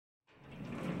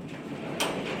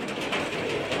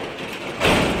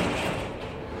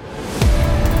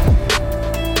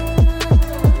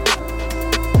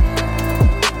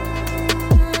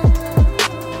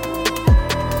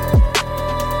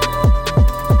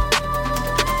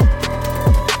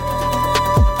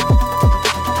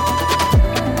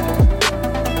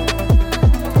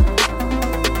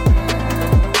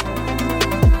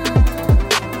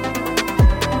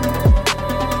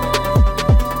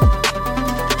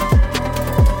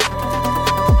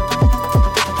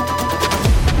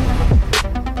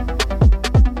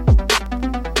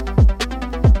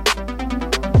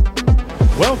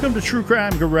True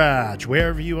Crime Garage.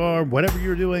 Wherever you are, whatever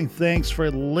you're doing, thanks for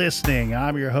listening.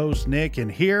 I'm your host, Nick, and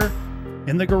here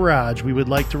in the garage, we would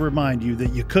like to remind you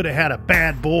that you could have had a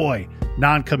bad boy,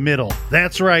 non-committal.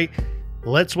 That's right.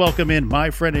 Let's welcome in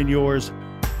my friend and yours,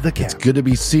 the Captain. It's good to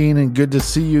be seen and good to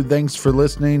see you. Thanks for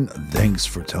listening. Thanks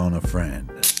for telling a friend.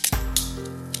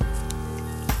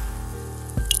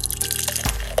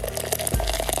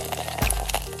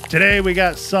 Today, we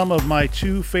got some of my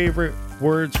two favorite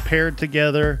words paired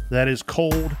together. That is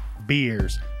cold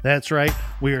beers. That's right.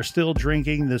 We are still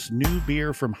drinking this new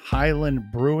beer from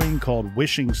Highland Brewing called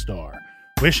Wishing Star.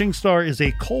 Wishing Star is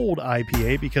a cold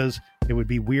IPA because it would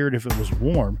be weird if it was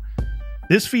warm.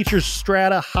 This features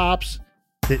strata hops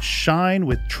that shine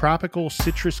with tropical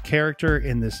citrus character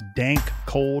in this dank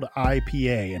cold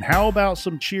IPA. And how about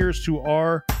some cheers to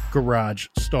our garage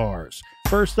stars?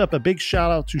 First up, a big shout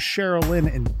out to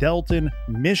Sherilyn in Delton,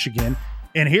 Michigan.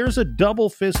 And here's a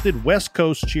double-fisted West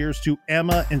Coast cheers to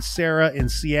Emma and Sarah in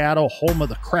Seattle, home of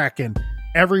the Kraken.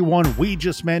 Everyone we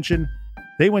just mentioned,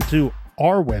 they went to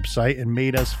our website and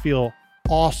made us feel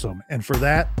awesome. And for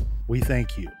that, we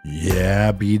thank you.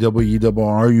 Yeah,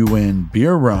 BWERUN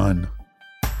Beer Run.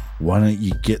 Why don't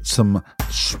you get some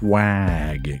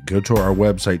swag? Go to our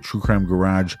website,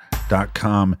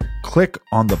 truecrimegarage.com. Click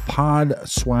on the pod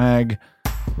swag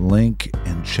link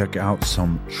and check out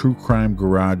some True Crime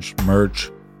Garage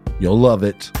merch. You'll love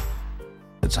it.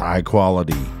 It's high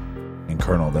quality. And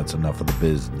Colonel, that's enough of the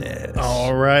business.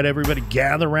 All right, everybody,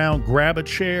 gather around, grab a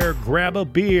chair, grab a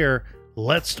beer.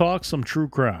 Let's talk some true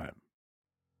crime.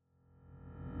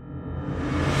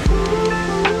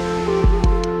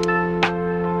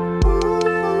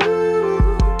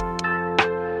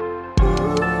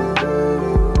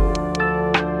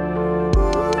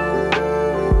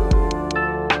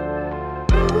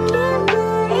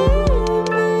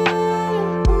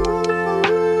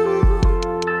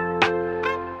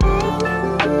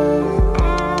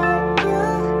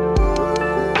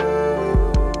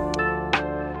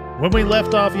 When we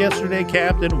left off yesterday,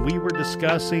 Captain, we were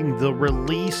discussing the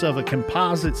release of a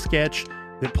composite sketch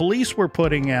that police were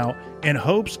putting out in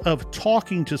hopes of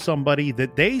talking to somebody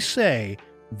that they say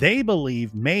they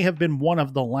believe may have been one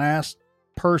of the last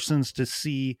persons to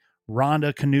see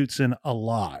Rhonda Knutson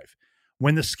alive.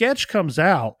 When the sketch comes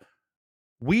out,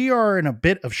 we are in a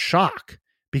bit of shock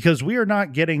because we are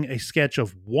not getting a sketch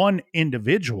of one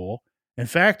individual. In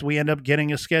fact, we end up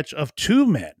getting a sketch of two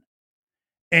men.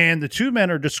 And the two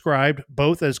men are described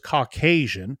both as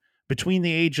Caucasian, between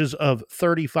the ages of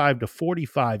 35 to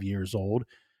 45 years old,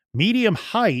 medium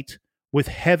height with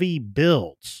heavy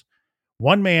builds.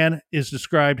 One man is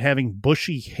described having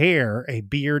bushy hair, a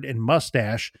beard and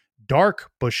mustache, dark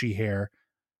bushy hair,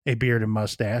 a beard and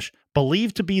mustache,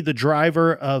 believed to be the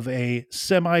driver of a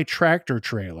semi-tractor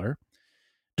trailer,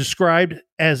 described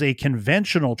as a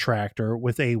conventional tractor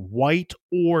with a white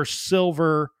or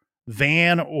silver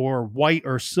van or white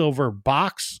or silver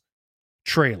box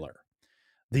trailer.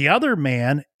 The other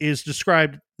man is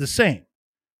described the same,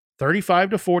 35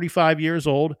 to 45 years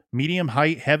old, medium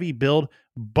height, heavy build,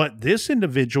 but this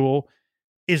individual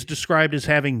is described as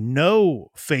having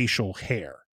no facial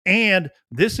hair. And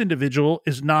this individual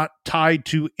is not tied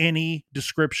to any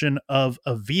description of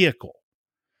a vehicle.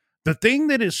 The thing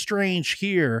that is strange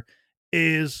here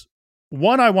is,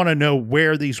 one, I want to know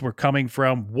where these were coming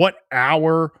from, what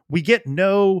hour. We get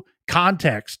no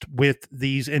context with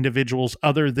these individuals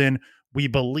other than we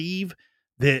believe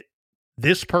that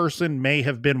this person may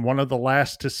have been one of the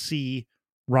last to see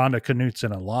Rhonda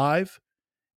Knutson alive,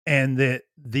 and that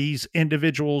these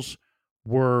individuals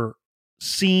were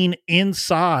seen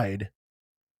inside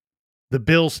the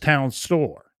Billstown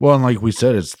store. Well, and like we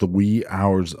said, it's the wee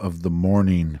hours of the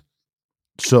morning.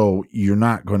 So you're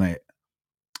not going to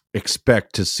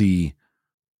expect to see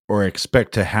or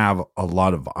expect to have a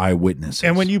lot of eyewitnesses.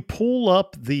 And when you pull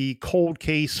up the cold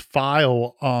case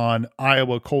file on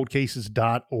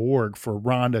iowacoldcases.org for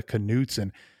Rhonda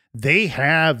Knutson, they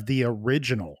have the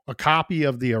original, a copy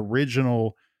of the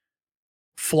original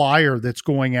flyer that's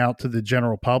going out to the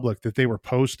general public that they were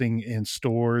posting in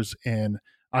stores and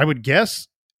I would guess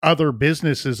other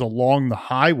businesses along the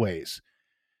highways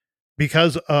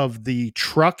because of the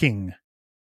trucking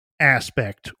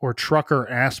aspect or trucker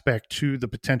aspect to the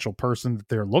potential person that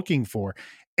they're looking for.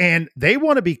 And they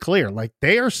want to be clear, like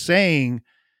they are saying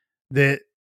that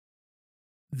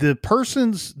the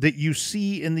persons that you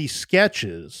see in these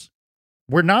sketches,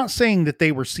 we're not saying that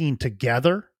they were seen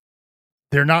together.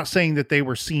 They're not saying that they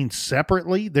were seen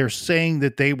separately. They're saying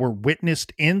that they were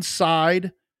witnessed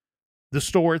inside the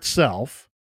store itself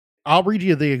I'll read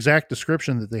you the exact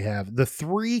description that they have. The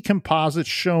 3 composites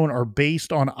shown are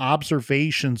based on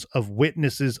observations of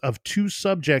witnesses of 2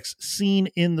 subjects seen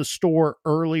in the store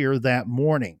earlier that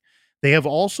morning. They have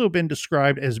also been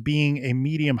described as being a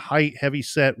medium height,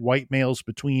 heavy-set white males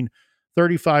between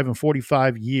 35 and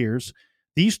 45 years.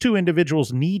 These 2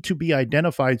 individuals need to be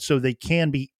identified so they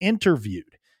can be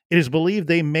interviewed. It is believed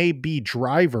they may be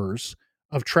drivers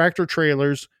of tractor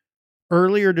trailers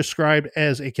earlier described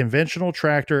as a conventional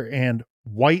tractor and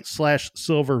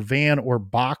white/silver van or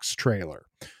box trailer.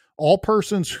 All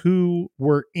persons who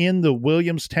were in the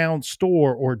Williamstown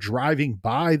store or driving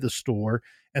by the store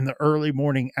in the early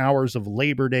morning hours of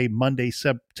Labor Day, Monday,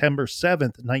 September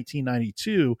 7th,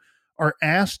 1992, are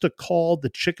asked to call the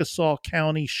Chickasaw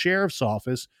County Sheriff's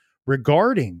Office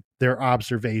regarding their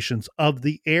observations of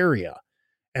the area.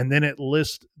 And then it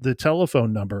lists the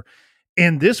telephone number.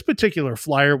 In this particular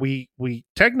flyer, we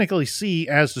technically see,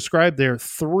 as described there,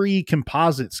 3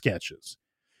 composite sketches.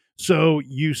 So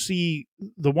you see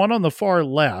the one on the far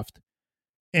left,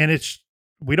 and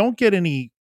we don't get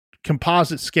any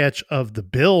composite sketch of the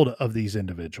build of these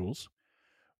individuals,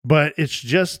 but it's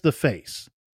just the face.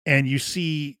 And you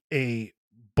see a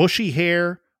bushy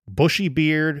hair, bushy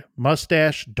beard,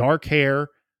 mustache, dark hair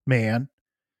man.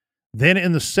 Then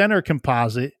in the center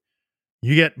composite,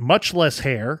 you get much less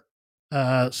hair,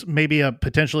 maybe a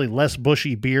potentially less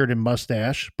bushy beard and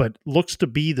mustache, but looks to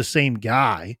be the same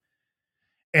guy.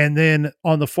 And then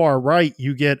on the far right,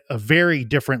 you get a very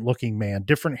different looking man,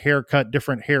 different haircut,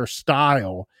 different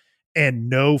hairstyle, and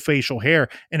no facial hair.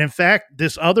 And in fact,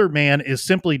 this other man is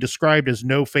simply described as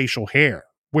no facial hair,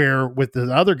 where with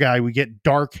the other guy, we get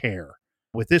dark hair.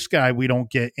 With this guy, we don't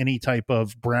get any type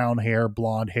of brown hair,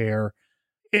 blonde hair.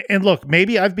 And look,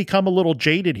 maybe I've become a little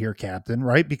jaded here, Captain,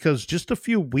 right? Because just a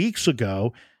few weeks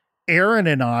ago, Aaron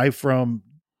and I from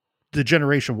the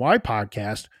Generation Y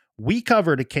podcast, we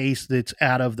covered a case that's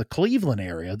out of the Cleveland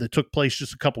area that took place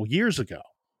just a couple years ago.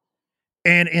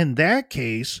 And in that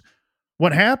case,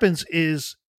 what happens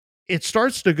is it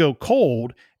starts to go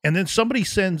cold, and then somebody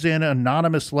sends in an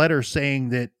anonymous letter saying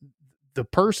that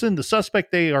the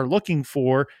suspect they are looking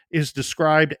for is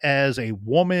described as a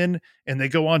woman, and they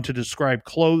go on to describe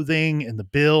clothing and the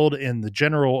build and the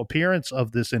general appearance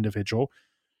of this individual.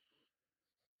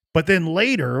 But then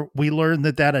later we learned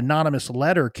that anonymous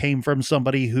letter came from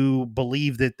somebody who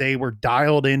believed that they were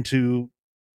dialed into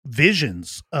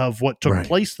visions of what took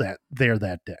place that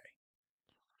day.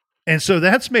 And so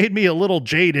that's made me a little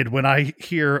jaded when I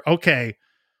hear, okay,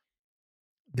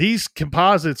 these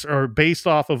composites are based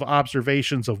off of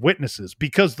observations of witnesses,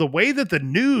 because the way that the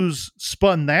news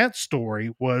spun that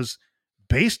story was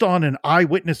based on an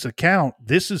eyewitness account.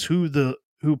 This is who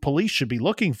police should be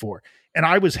looking for. And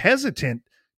I was hesitant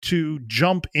to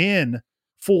jump in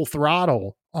full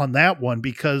throttle on that one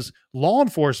because law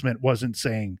enforcement wasn't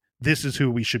saying this is who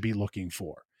we should be looking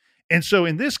for. And so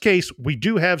in this case, we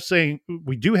do have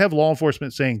law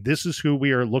enforcement saying this is who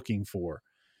we are looking for.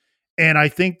 And I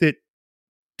think that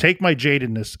take my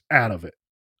jadedness out of it.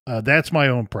 That's my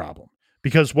own problem.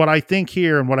 Because what I think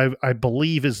here and what I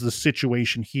believe is the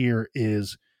situation here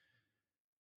is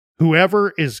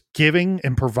whoever is giving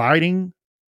and providing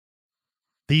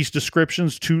these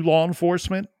descriptions to law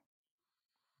enforcement,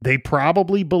 they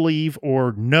probably believe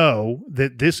or know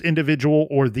that this individual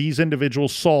or these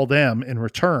individuals saw them in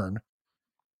return,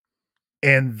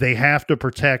 and they have to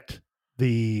protect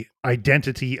the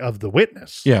identity of the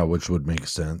witness. Yeah, which would make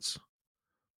sense.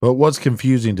 But what's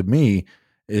confusing to me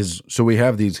is, so we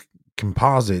have these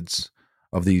composites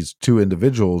of these 2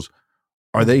 individuals.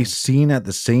 Are they seen at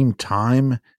the same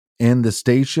time in the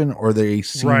station, or are they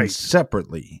seen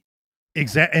separately?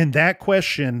 Exactly. And that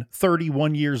question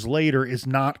 31 years later is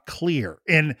not clear.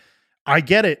 And I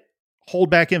get it. Hold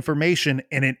back information,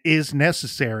 and it is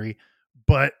necessary,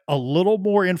 but a little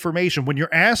more information. When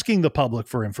you're asking the public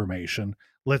for information,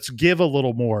 let's give a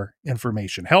little more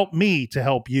information. Help me to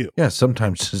help you. Yeah,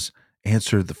 sometimes just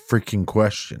answer the freaking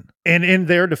question. And in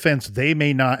their defense, they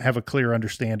may not have a clear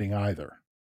understanding either.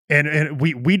 And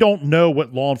we don't know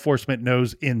what law enforcement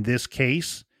knows in this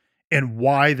case and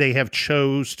why they have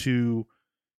chose to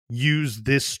use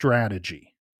this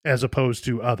strategy as opposed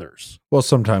to others. Well,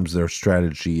 sometimes their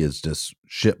strategy is just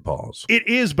shitballs. It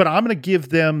is, but I'm going to give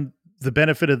them the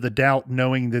benefit of the doubt,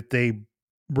 knowing that they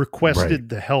requested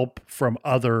the help from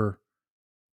other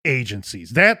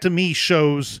agencies. That to me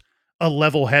shows a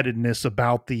level-headedness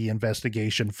about the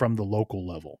investigation from the local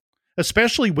level,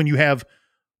 especially when you have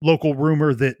local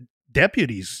rumor that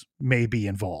deputies may be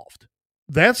involved.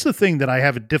 That's the thing that I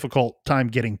have a difficult time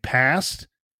getting past.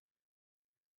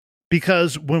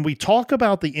 Because when we talk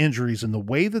about the injuries and the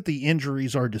way that the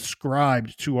injuries are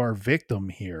described to our victim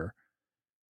here,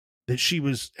 that she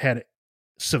had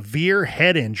severe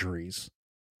head injuries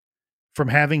from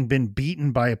having been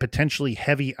beaten by a potentially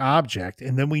heavy object.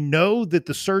 And then we know that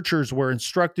the searchers were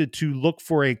instructed to look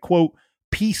for a, quote,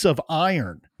 piece of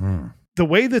iron. The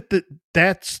way that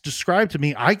that's described to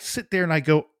me, I sit there and I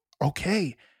go,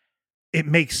 okay, it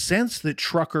makes sense that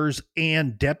truckers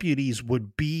and deputies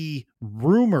would be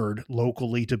rumored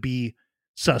locally to be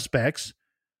suspects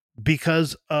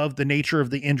because of the nature of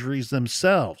the injuries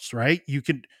themselves, right? You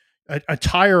could a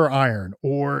tire iron,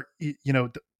 or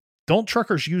don't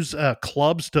truckers use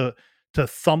clubs to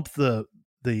thump the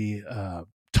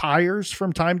tires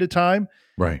from time to time?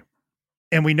 Right.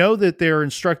 And we know that they're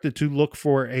instructed to look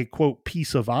for a, quote,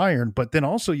 piece of iron, but then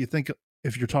also you think,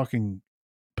 if you're talking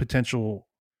potential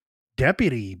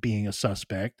deputy being a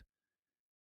suspect,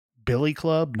 billy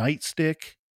club,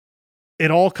 nightstick, it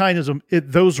all kinds of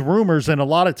those rumors. And a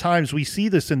lot of times we see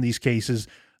this in these cases,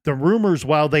 the rumors,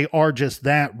 while they are just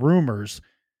that, rumors,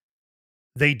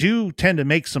 they do tend to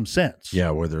make some sense.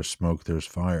 Yeah, where there's smoke, there's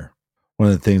fire. One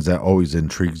of the things that always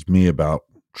intrigues me about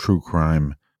true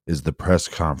crime is the press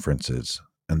conferences.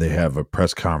 And they have a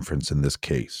press conference in this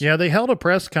case. Yeah, they held a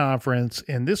press conference,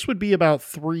 and this would be about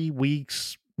 3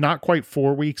 weeks, not quite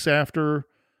 4 weeks after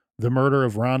the murder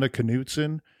of Rhonda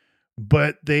Knutson.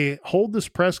 But they hold this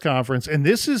press conference, and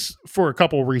this is for a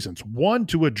couple of reasons. One,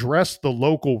 to address the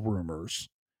local rumors,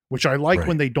 which I like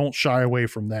when they don't shy away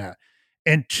from that.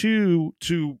 And two,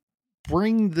 to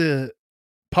bring the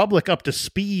public up to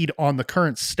speed on the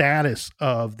current status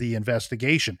of the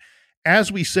investigation.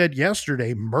 As we said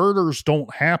yesterday, murders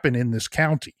don't happen in this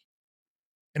county.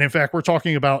 And in fact, we're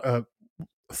talking about a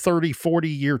 30,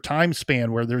 40-year time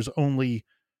span where there's only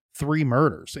 3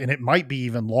 murders, and it might be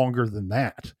even longer than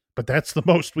that. But that's the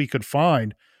most we could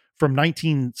find from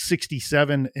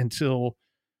 1967 until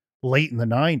late in the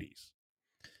 90s.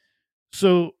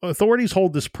 So authorities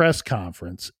hold this press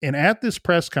conference, and at this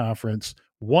press conference,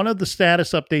 one of the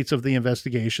status updates of the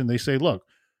investigation, they say, look,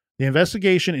 the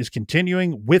investigation is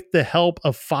continuing with the help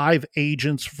of 5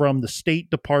 agents from the State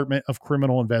Department of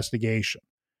Criminal Investigation.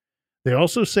 They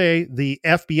also say the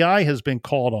FBI has been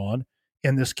called on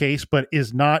in this case, but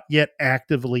is not yet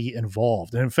actively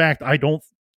involved. And in fact,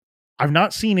 I've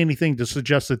not seen anything to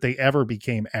suggest that they ever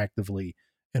became actively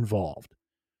involved.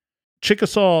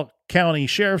 Chickasaw County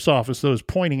Sheriff's Office, though, is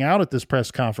pointing out at this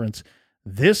press conference,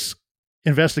 this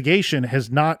investigation has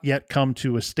not yet come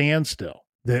to a standstill,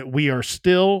 that we are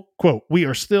still, quote, we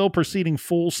are still proceeding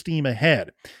full steam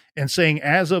ahead, and saying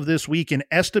as of this week, an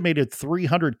estimated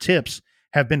 300 tips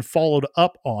have been followed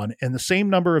up on, and the same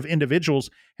number of individuals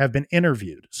have been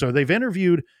interviewed. So they've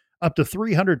interviewed up to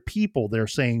 300 people, they're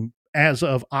saying, as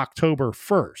of October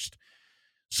 1st.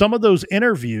 Some of those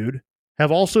interviewed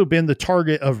have also been the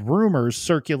target of rumors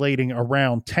circulating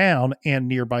around town and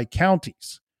nearby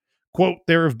counties. Quote,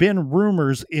 there have been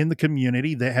rumors in the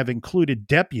community that have included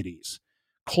deputies,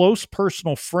 close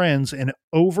personal friends, and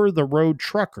over-the-road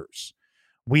truckers.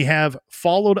 We have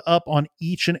followed up on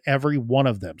each and every one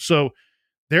of them. So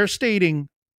they're stating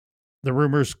the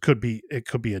rumors could be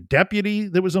a deputy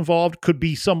that was involved, could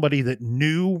be somebody that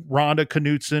knew Rhonda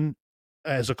Knutson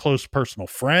as a close personal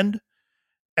friend,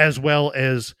 as well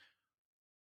as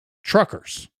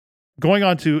truckers. Going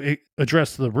on to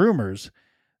address the rumors,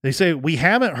 they say, we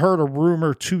haven't heard a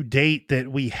rumor to date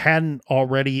that we hadn't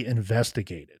already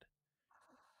investigated.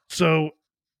 So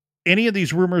any of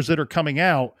these rumors that are coming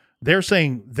out, they're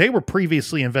saying they were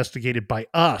previously investigated by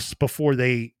us before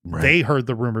they heard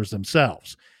the rumors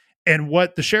themselves. And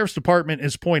what the sheriff's department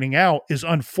is pointing out is,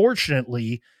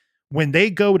 unfortunately, when they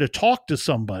go to talk to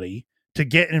somebody to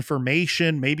get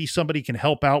information, maybe somebody can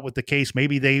help out with the case.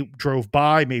 Maybe they drove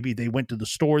by, maybe they went to the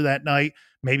store that night,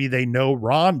 maybe they know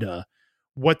Rhonda.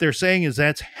 What they're saying is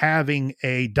that's having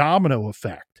a domino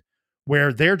effect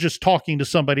where they're just talking to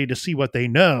somebody to see what they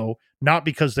know, not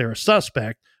because they're a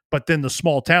suspect, but then the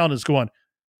small town is going,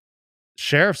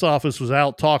 sheriff's office was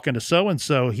out talking to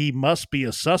so-and-so, he must be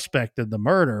a suspect in the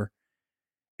murder.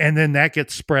 And then that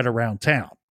gets spread around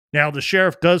town. Now, the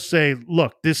sheriff does say,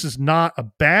 look, this is not a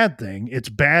bad thing. It's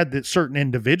bad that certain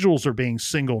individuals are being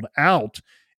singled out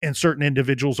and certain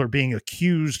individuals are being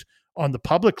accused on the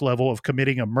public level of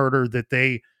committing a murder that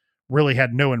they really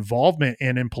had no involvement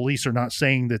in, and police are not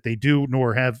saying that they do,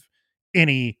 nor have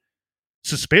any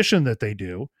suspicion that they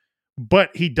do. But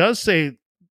he does say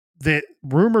that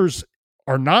rumors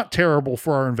are not terrible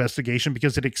for our investigation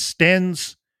because it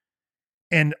extends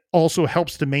and also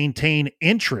helps to maintain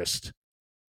interest,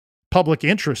 public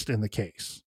interest in the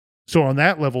case. So on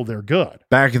that level, they're good.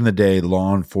 Back in the day,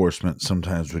 law enforcement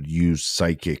sometimes would use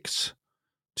psychics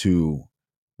to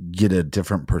get a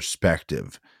different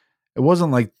perspective. It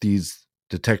wasn't like these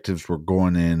detectives were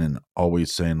going in and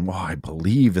always saying, well, I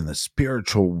believe in the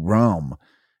spiritual realm.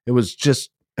 It was just,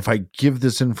 if I give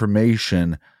this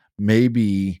information,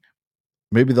 maybe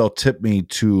they'll tip me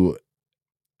to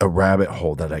a rabbit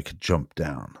hole that I could jump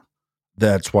down.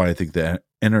 That's why I think the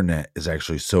internet is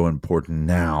actually so important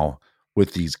now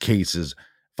with these cases.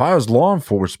 If I was law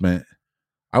enforcement,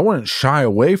 I wouldn't shy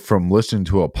away from listening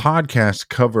to a podcast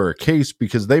cover a case,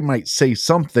 because they might say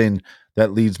something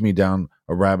that leads me down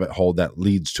a rabbit hole that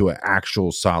leads to an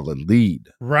actual solid lead.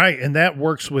 Right. And that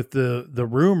works with the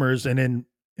rumors. And then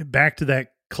back to that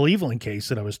Cleveland case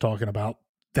that I was talking about.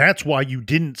 That's why you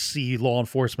didn't see law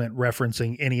enforcement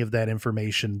referencing any of that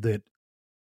information that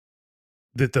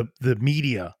the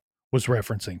media was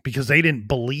referencing, because they didn't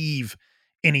believe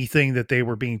anything that they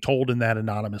were being told in that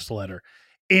anonymous letter.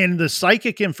 And the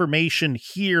psychic information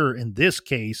here in this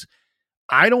case,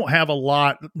 I don't have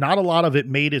not a lot of it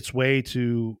made its way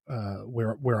to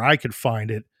where I could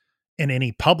find it in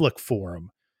any public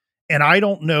forum. And I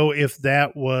don't know if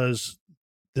that was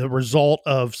the result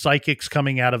of psychics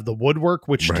coming out of the woodwork,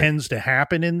 which Right. tends to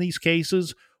happen in these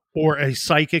cases, or a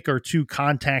psychic or two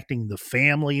contacting the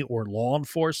family or law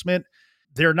enforcement.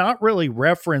 They're not really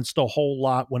referenced a whole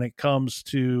lot when it comes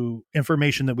to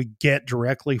information that we get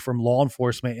directly from law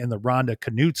enforcement in the Rhonda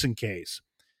Knutson case.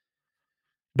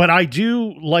 But I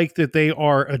do like that they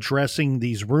are addressing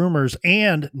these rumors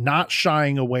and not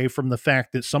shying away from the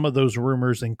fact that some of those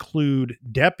rumors include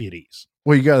deputies.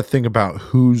 Well, you got to think about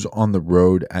who's on the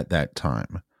road at that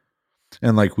time.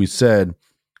 And like we said,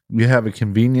 you have a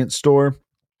convenience store.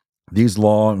 These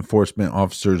law enforcement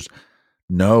officers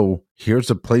know, here's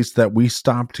a place that we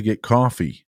stop to get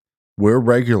coffee. We're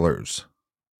regulars.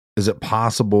 Is it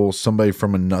possible somebody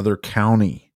from another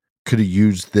county could have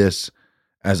used this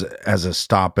as a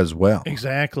stop as well?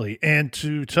 Exactly. And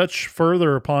to touch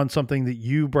further upon something that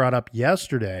you brought up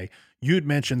yesterday, you had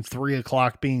mentioned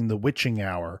 3:00 being the witching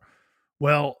hour.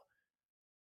 Well,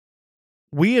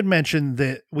 we had mentioned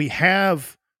that we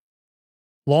have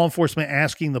law enforcement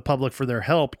asking the public for their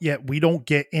help, yet we don't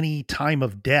get any time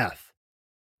of death.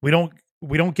 We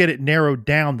don't get it narrowed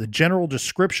down. The general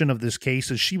description of this case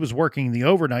is she was working the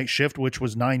overnight shift, which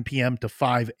was 9 p.m. to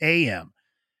 5 a.m.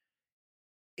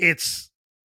 It's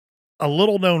a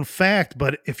little known fact,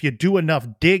 but if you do enough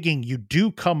digging, you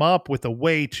do come up with a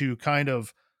way to kind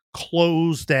of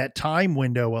close that time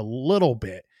window a little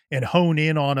bit and hone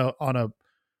in on a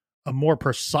more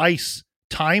precise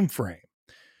time frame.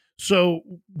 So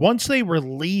once they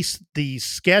release these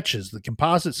sketches, the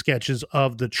composite sketches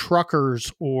of the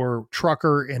truckers or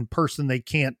trucker and person they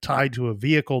can't tie to a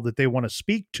vehicle that they want to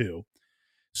speak to,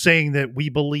 saying that we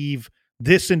believe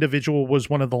this individual was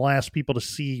one of the last people to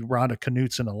see Rhonda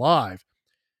Knutson alive.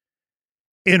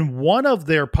 In one of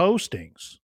their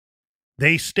postings,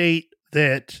 they state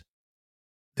that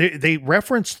they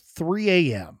reference 3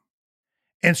 a.m.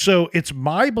 And so it's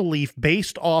my belief,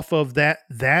 based off of that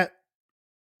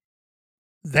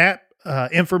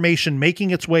information making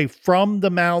its way from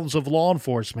the mouths of law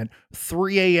enforcement,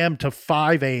 3 a.m. to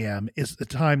 5 a.m. is the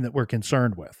time that we're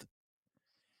concerned with.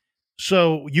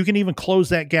 So you can even close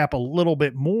that gap a little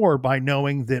bit more by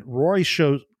knowing that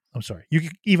you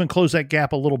can even close that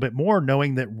gap a little bit more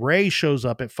knowing that Ray shows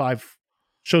up at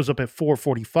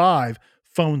 4:45,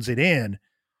 phones it in.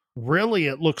 Really,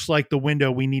 it looks like the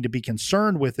window we need to be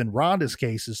concerned with in Rhonda's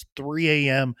case is 3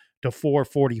 a.m. to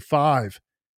 4:45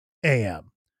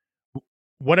 a.m.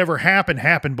 Whatever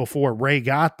happened before Ray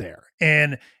got there.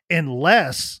 And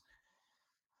unless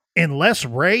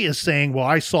Ray is saying, well,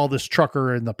 I saw this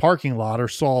trucker in the parking lot or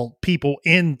saw people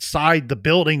inside the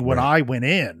building when I went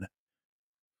in,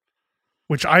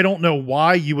 which I don't know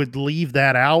why you would leave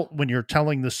that out when you're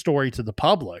telling the story to the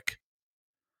public.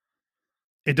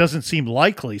 It doesn't seem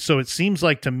likely. So it seems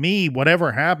like to me,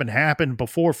 whatever happened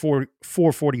before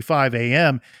 4:45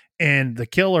 a.m. and the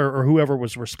killer or whoever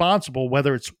was responsible,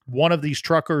 whether it's one of these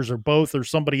truckers or both or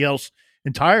somebody else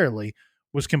entirely,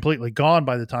 was completely gone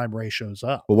by the time Ray shows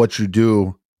up. Well, what you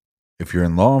do if you're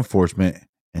in law enforcement,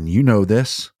 and you know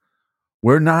this,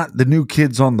 we're not the new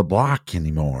kids on the block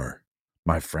anymore,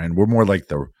 my friend. We're more like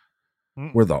we're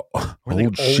the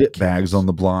old shit bags on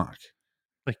the block.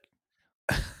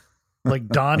 Like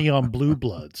Donnie on Blue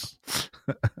Bloods.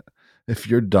 If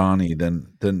you're Donnie,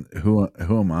 then who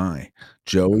am I?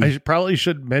 Joey? I probably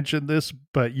should mention this,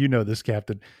 but you know this,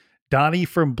 Captain. Donnie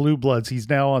from Blue Bloods. He's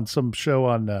now on some show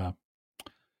on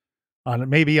on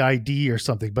maybe ID or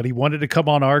something, but he wanted to come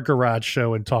on our garage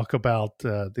show and talk about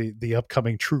the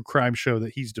upcoming true crime show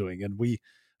that he's doing. And we,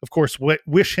 of course,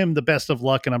 wish him the best of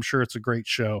luck, and I'm sure it's a great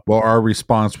show. Well, our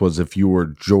response was if you were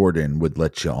Jordan, would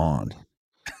let you on.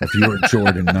 If you were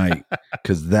Jordan Knight,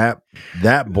 because that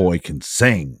boy can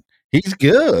sing. He's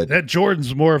good. That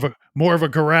Jordan's more of a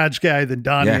garage guy than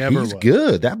Donnie ever was. He's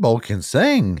good. That boy can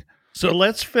sing. So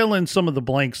let's fill in some of the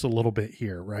blanks a little bit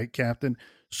here, right, Captain?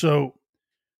 So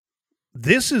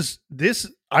this.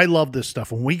 I love this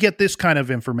stuff. When we get this kind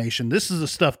of information, this is the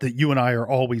stuff that you and I are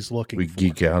always looking for. We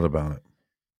geek out about it.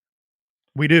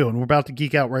 We do, and we're about to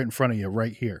geek out right in front of you,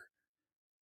 right here.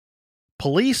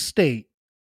 Police state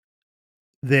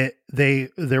that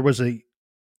there was a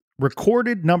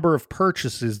recorded number of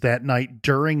purchases that night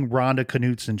during Rhonda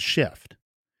Knutson's shift.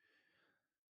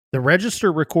 The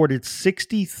register recorded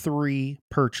 63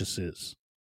 purchases.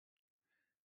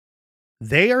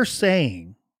 They are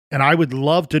saying, and I would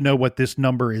love to know what this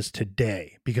number is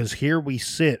today, because here we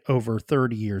sit over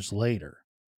 30 years later.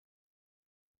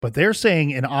 But they're saying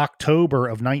in October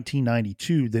of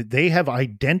 1992 that they have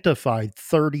identified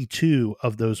 32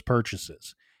 of those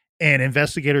purchases. And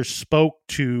investigators spoke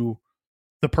to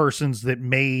the persons that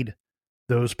made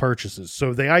those purchases.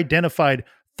 So they identified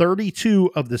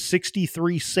 32 of the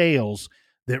 63 sales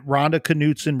that Rhonda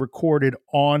Knutson recorded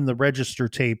on the register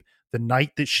tape the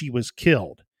night that she was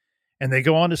killed. And they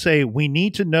go on to say, we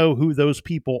need to know who those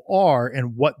people are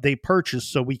and what they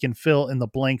purchased so we can fill in the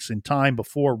blanks in time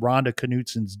before Rhonda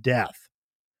Knutson's death.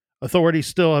 Authorities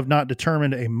still have not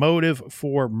determined a motive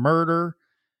for murder.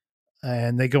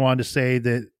 And they go on to say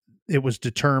that it was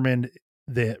determined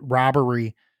that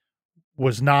robbery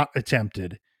was not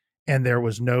attempted and there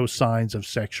was no signs of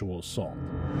sexual assault.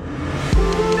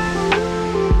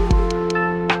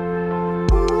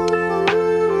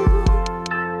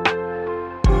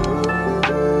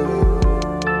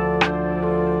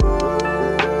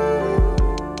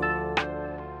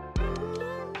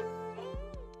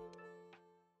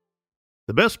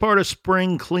 The best part of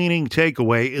spring cleaning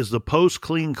takeaway is the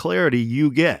post-clean clarity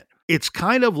you get. It's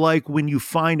kind of like when you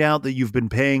find out that you've been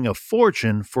paying a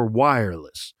fortune for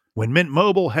wireless. When Mint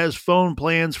Mobile has phone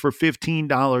plans for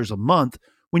 $15 a month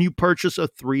when you purchase a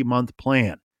 3-month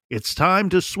plan. It's time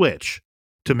to switch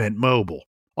to Mint Mobile.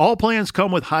 All plans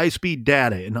come with high-speed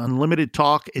data and unlimited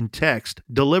talk and text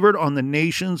delivered on the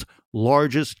nation's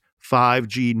largest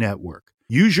 5G network.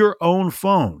 Use your own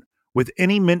phone with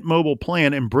any Mint Mobile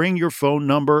plan and bring your phone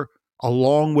number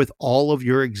along with all of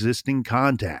your existing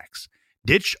contacts.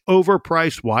 Ditch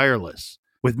overpriced wireless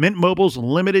with Mint Mobile's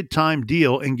limited time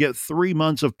deal and get 3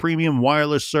 months of premium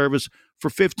wireless service for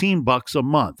 $15 a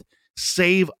month.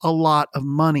 Save a lot of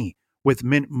money with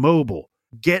Mint Mobile.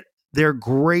 Get their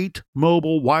great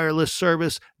mobile wireless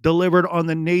service delivered on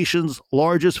the nation's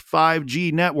largest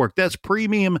 5G network. That's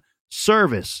premium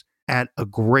service at a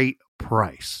great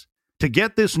price. To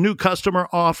get this new customer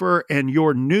offer and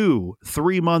your new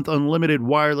 3-month unlimited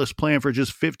wireless plan for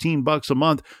just $15 a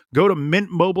month, go to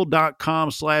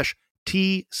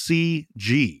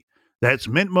mintmobile.com/TCG. That's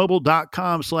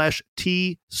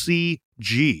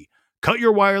mintmobile.com/TCG. Cut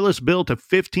your wireless bill to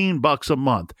 $15 a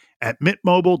month at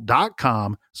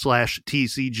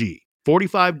mintmobile.com/TCG.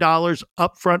 $45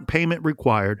 upfront payment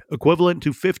required, equivalent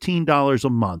to $15 a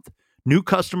month. New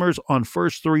customers on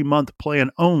first 3-month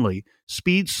plan only.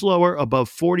 Speed slower above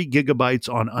 40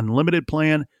 gigabytes on unlimited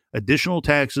plan. Additional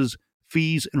taxes,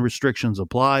 fees, and restrictions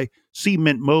apply. See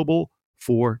Mint Mobile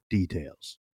for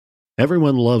details.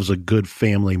 Everyone loves a good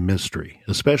family mystery,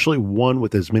 especially one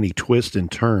with as many twists and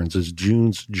turns as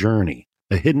June's Journey,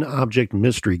 a hidden object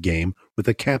mystery game with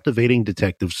a captivating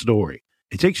detective story.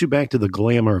 It takes you back to the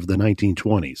glamour of the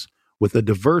 1920s with a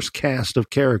diverse cast of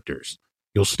characters.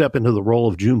 You'll step into the role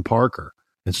of June Parker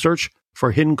and search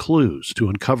for hidden clues to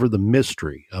uncover the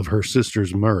mystery of her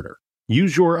sister's murder.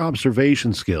 Use your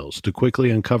observation skills to quickly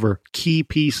uncover key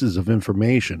pieces of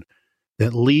information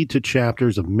that lead to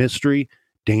chapters of mystery,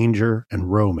 danger,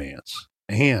 and romance.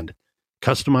 And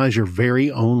customize your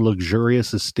very own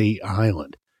luxurious estate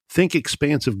island. Think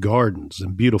expansive gardens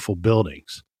and beautiful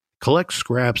buildings. Collect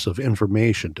scraps of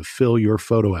information to fill your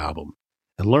photo album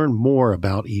and learn more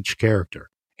about each character.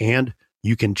 And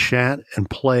you can chat and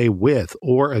play with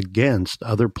or against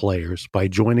other players by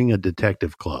joining a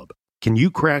detective club. Can you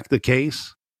crack the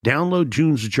case? Download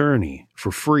June's Journey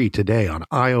for free today on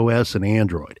iOS and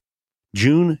Android.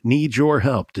 June needs your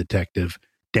help, detective.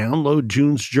 Download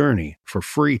June's Journey for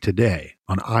free today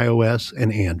on iOS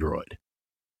and Android.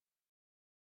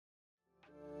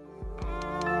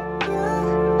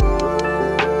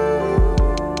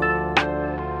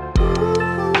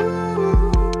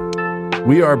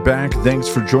 We are back. Thanks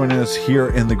for joining us here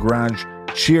in the garage.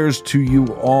 Cheers to you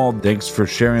all. Thanks for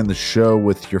sharing the show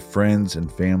with your friends and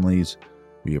families.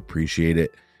 We appreciate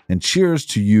it. And cheers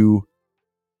to you,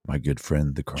 my good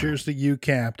friend, the Colonel. Cheers to you,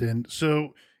 Captain.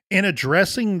 So, in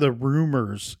addressing the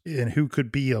rumors and who could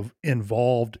be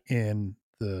involved in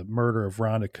the murder of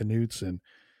Rhonda Knutson,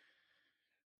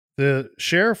 the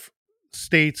sheriff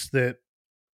states that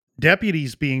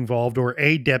deputies being involved, or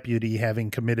a deputy having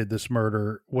committed this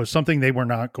murder, was something they were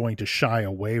not going to shy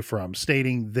away from,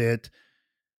 stating that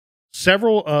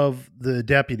several of the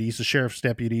deputies, the sheriff's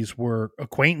deputies, were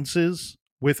acquaintances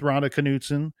with Rhonda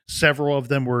Knutson. Several of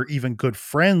them were even good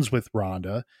friends with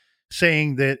Rhonda,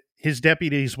 saying that his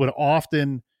deputies would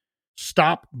often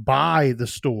stop by the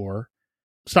store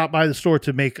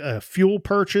to make a fuel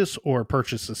purchase or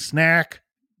purchase a snack,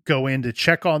 go in to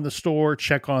check on the store,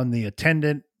 check on the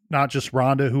attendant, not just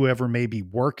Rhonda, whoever may be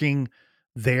working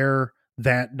there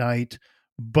that night.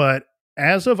 But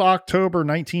as of October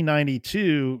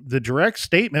 1992, the direct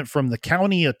statement from the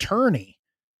county attorney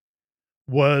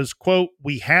was, quote,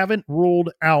 "We haven't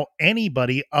ruled out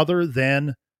anybody other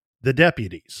than the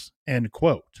deputies," end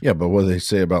quote. Yeah, but what do they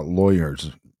say about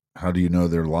lawyers? How do you know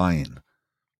they're lying?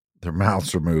 Their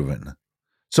mouths are moving.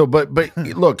 So, but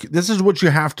look, this is what you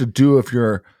have to do if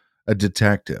you're a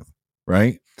detective,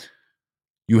 right?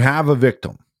 You have a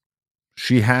victim.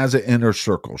 She has an inner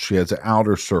circle. She has an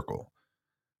outer circle.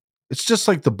 It's just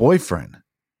like the boyfriend.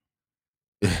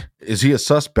 Is he a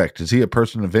suspect? Is he a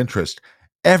person of interest?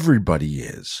 Everybody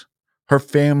is. Her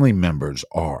family members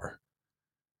are.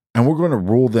 And we're going to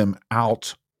rule them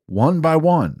out one by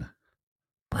one.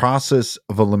 Process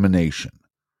of elimination.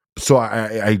 So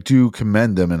I do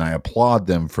commend them and I applaud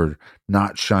them for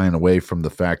not shying away from the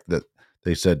fact that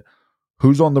they said,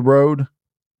 who's on the road?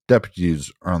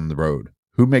 Deputies are on the road.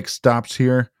 Who makes stops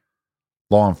here?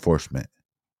 Law enforcement.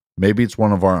 Maybe it's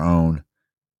one of our own,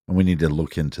 and we need to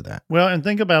look into that. Well, and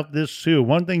think about this too.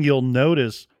 One thing you'll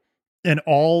notice in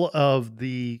all of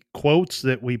the quotes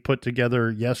that we put together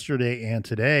yesterday and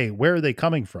today, where are they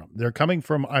coming from? They're coming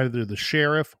from either the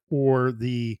sheriff or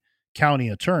the county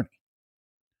attorney.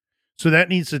 So that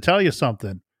needs to tell you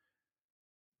something.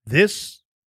 This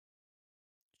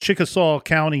Chickasaw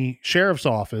County Sheriff's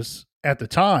Office at the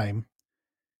time,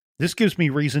 this gives me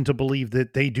reason to believe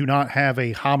that they do not have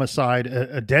a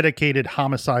dedicated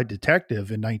homicide detective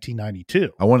in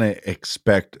 1992. I want to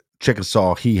expect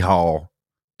Chickasaw Hee-Haw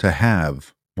to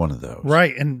have one of those.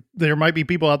 Right. And there might be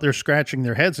people out there scratching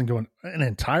their heads and going, an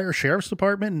entire sheriff's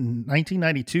department in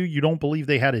 1992, you don't believe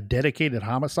they had a dedicated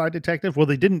homicide detective? Well,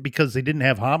 they didn't, because they didn't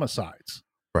have homicides.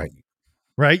 Right.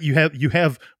 Right. You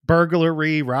have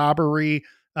burglary, robbery,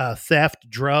 theft,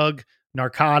 drug,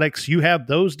 narcotics. You have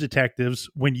those detectives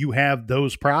when you have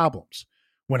those problems.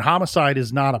 When homicide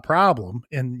is not a problem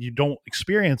and you don't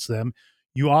experience them,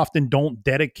 you often don't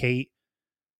dedicate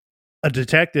a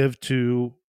detective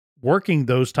to working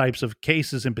those types of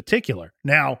cases in particular.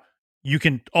 Now, you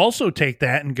can also take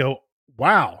that and go,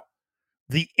 wow,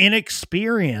 the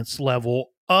inexperience level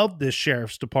of this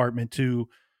sheriff's department to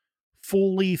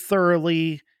fully,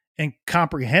 thoroughly, and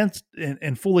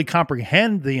fully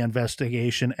comprehend the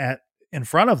investigation in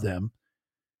front of them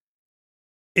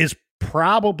is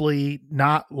probably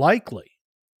not likely.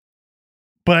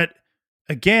 But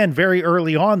again, very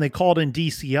early on, they called in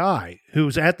DCI,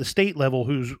 who's at the state level,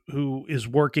 who is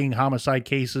working homicide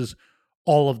cases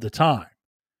all of the time.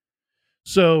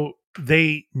 So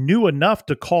they knew enough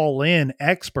to call in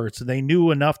experts. They knew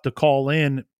enough to call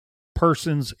in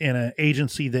persons in an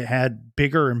agency that had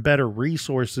bigger and better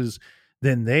resources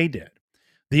than they did.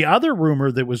 The other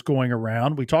rumor that was going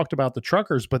around, we talked about the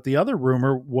truckers, but the other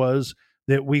rumor was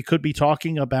that we could be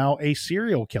talking about a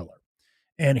serial killer.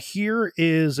 And here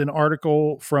is an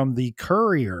article from the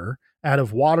Courier out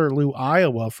of Waterloo,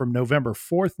 Iowa from November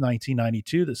 4th,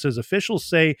 1992 that says officials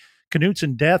say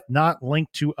Knutson death not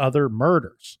linked to other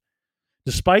murders.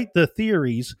 Despite the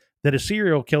theories that a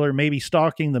serial killer may be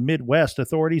stalking the Midwest,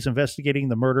 authorities investigating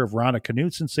the murder of Rhonda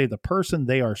Knutson say the person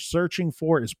they are searching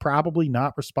for is probably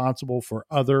not responsible for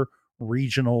other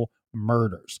regional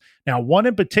murders. Now, one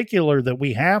in particular that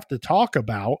we have to talk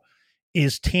about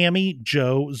is Tammy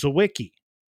Jo Zawicki.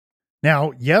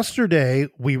 Now, yesterday,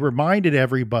 we reminded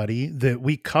everybody that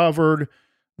we covered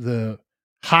the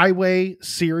Highway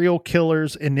Serial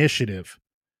Killers Initiative.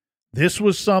 This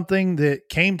was something that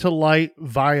came to light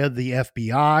via the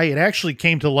FBI. It actually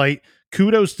came to light,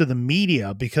 kudos to the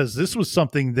media, because this was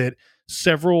something that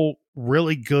several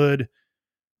really good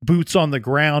boots on the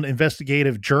ground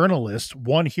investigative journalists,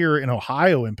 one here in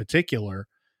Ohio in particular,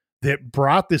 that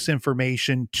brought this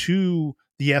information to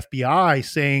the FBI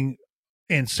saying,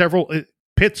 and several,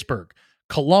 Pittsburgh,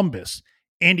 Columbus,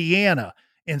 Indiana,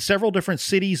 and several different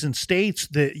cities and states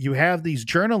that you have these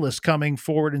journalists coming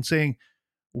forward and saying,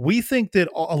 we think that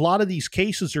a lot of these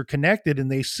cases are connected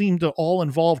and they seem to all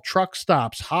involve truck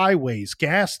stops, highways,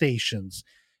 gas stations.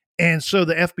 And so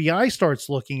the FBI starts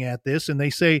looking at this and they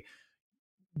say,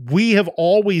 we have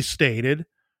always stated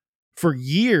for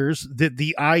years that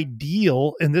the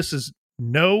ideal, and this is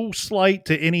no slight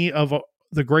to any of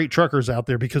the great truckers out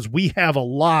there, because we have a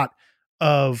lot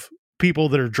of people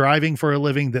that are driving for a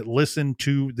living that listen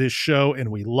to this show, and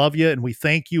we love you and we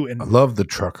thank you. And I love the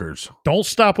truckers. Don't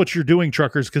stop what you're doing,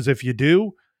 truckers, because if you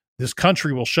do, this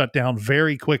country will shut down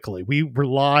very quickly. We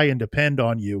rely and depend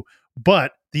on you.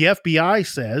 But the FBI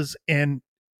says, and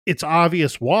it's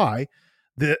obvious why,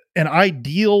 that an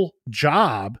ideal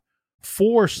job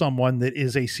for someone that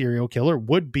is a serial killer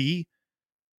would be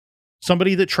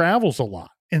somebody that travels a lot.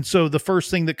 And so the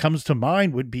first thing that comes to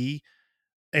mind would be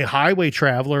a highway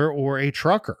traveler or a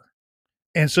trucker.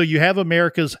 And so you have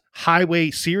America's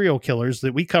highway serial killers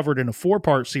that we covered in a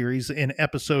 4-part series in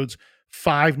episodes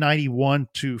 591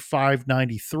 to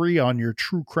 593 on your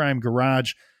True Crime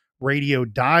Garage radio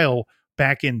dial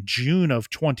back in June of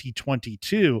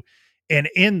 2022. And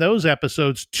in those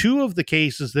episodes, 2 of the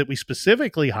cases that we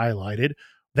specifically highlighted,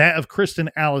 that of Kristen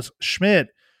Alice Schmidt,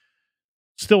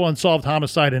 still unsolved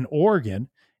homicide in Oregon,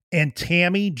 and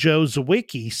Tammy Jo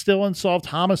Zawicki, still unsolved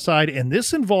homicide. And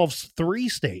this involves 3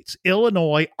 states,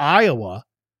 Illinois, Iowa,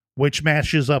 which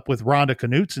matches up with Rhonda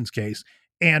Knutson's case,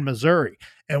 and Missouri.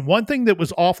 And one thing that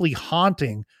was awfully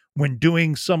haunting when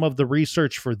doing some of the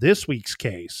research for this week's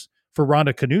case, for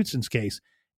Rhonda Knutson's case,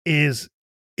 is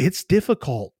it's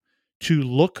difficult to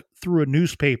look through a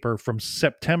newspaper from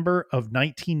September of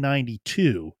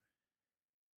 1992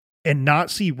 and not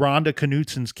see Rhonda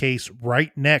Knutson's case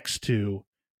right next to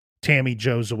Tammy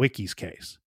Jo Zawicki's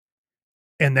case.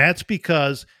 And that's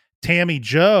because Tammy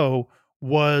Jo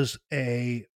was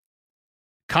a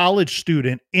college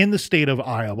student in the state of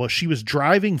Iowa. She was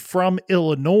driving from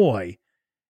Illinois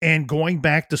and going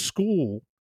back to school.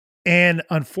 And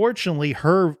unfortunately,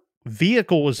 her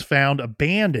vehicle was found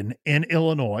abandoned in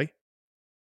Illinois.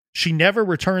 She never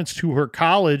returns to her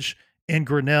college in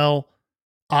Grinnell,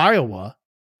 Iowa.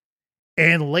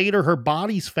 And later her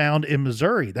body's found in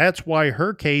Missouri. That's why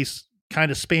her case kind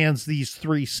of spans these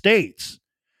 3 states.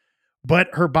 But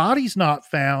her body's not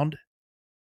found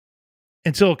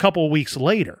until a couple of weeks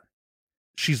later.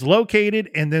 She's located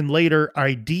and then later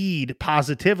ID'd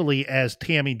positively as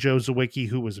Tammy Jo Zawicki,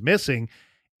 who was missing.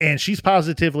 And she's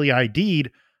positively ID'd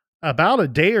about a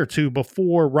day or 2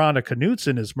 before Rhonda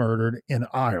Knutson is murdered in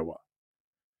Iowa.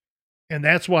 And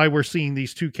that's why we're seeing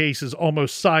these 2 cases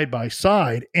almost side by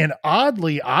side. And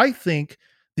oddly, I think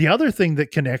the other thing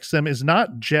that connects them is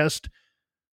not just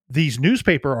these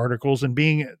newspaper articles and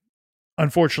being,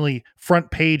 unfortunately, front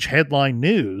page headline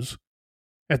news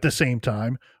at the same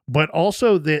time, but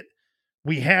also that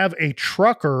we have a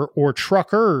trucker or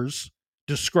truckers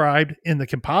described in the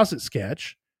composite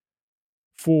sketch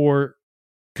for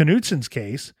Knutson's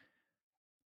case.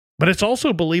 But it's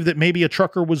also believed that maybe a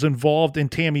trucker was involved in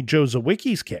Tammy Jo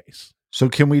Zawicki's case. So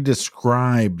can we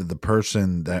describe the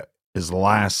person that is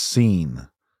last seen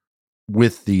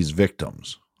with these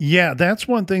victims? Yeah, that's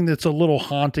one thing that's a little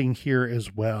haunting here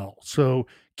as well. So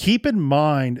keep in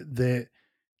mind that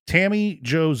Tammy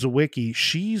Jo Zawicki,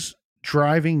 she's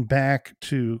driving back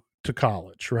to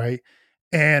college, right?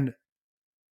 And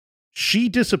she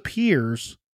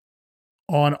disappears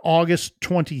on August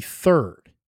 23rd.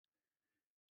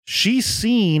 She's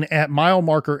seen at mile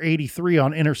marker 83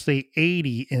 on Interstate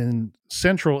 80 in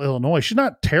central Illinois. She's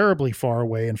not terribly far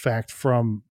away, in fact,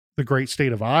 from the great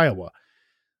state of Iowa.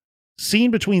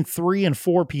 Seen between 3 and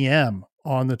 4 p.m.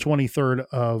 on the 23rd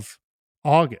of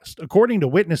August. According to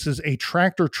witnesses, a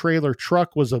tractor-trailer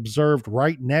truck was observed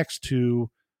right next to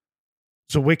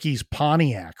Zawicki's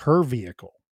Pontiac, her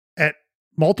vehicle, at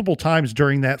multiple times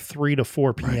during that 3 to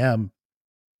 4 p.m.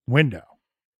 window.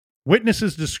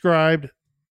 Witnesses described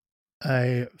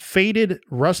a faded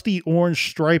rusty orange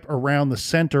stripe around the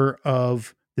center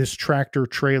of this tractor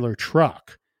trailer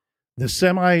truck. The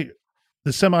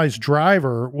semi's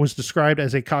driver was described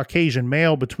as a Caucasian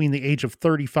male between the age of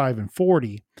 35 and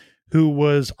 40, who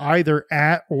was either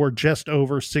at or just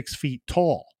over 6 feet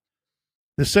tall.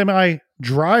 The semi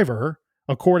driver,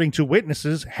 according to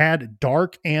witnesses, had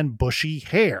dark and bushy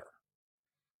hair.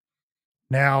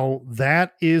 Now,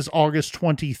 that is August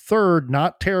 23rd,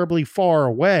 not terribly far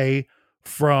away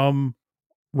from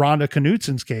Rhonda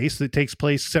Knutson's case that takes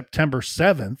place September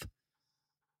 7th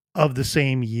of the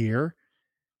same year.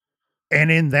 And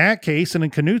in that case, and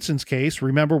in Knutson's case,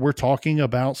 remember, we're talking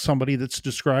about somebody that's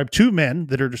described, 2 men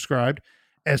that are described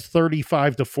as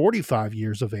 35 to 45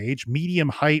 years of age, medium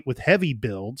height with heavy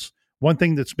builds. One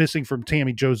thing that's missing from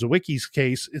Tammy Jo Zawicki's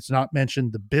case, it's not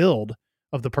mentioned the build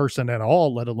of the person at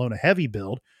all, let alone a heavy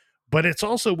build. But it's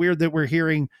also weird that we're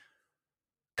hearing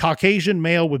Caucasian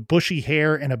male with bushy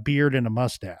hair and a beard and a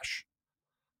mustache,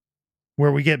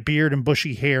 where we get beard and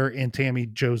bushy hair in Tammy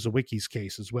Jo Zawicki's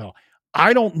case as well.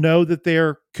 I don't know that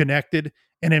they're connected.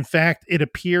 And in fact, it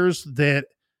appears that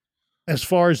as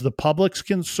far as the public's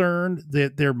concerned,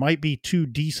 that there might be two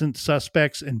decent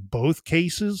suspects in both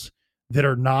cases that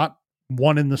are not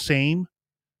one and the same.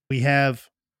 We have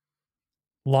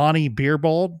Lonnie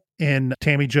Beerbald in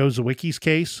Tammy Jo Zawicki's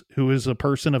case, who is a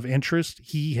person of interest.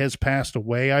 He has passed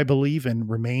away, I believe, and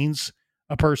remains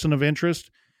a person of interest.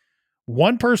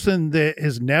 One person that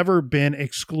has never been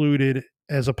excluded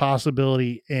as a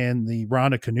possibility in the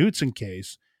Rhonda Knutson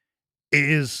case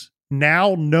is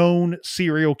now known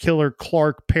serial killer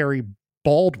Clark Perry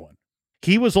Baldwin.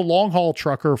 He was a long haul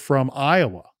trucker from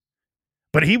Iowa,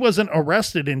 but he wasn't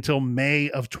arrested until May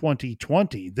of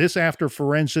 2020. This after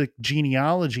forensic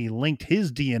genealogy linked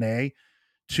his DNA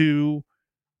to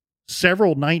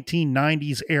several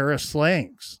 1990s era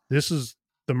slayings. This is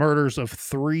the murders of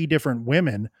 3 different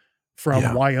women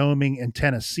from Wyoming and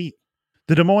Tennessee.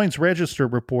 The Des Moines Register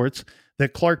reports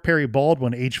that Clark Perry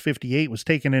Baldwin, age 58, was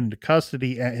taken into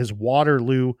custody at his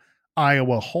Waterloo,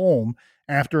 Iowa home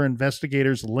after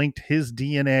investigators linked his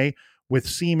DNA with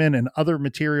semen and other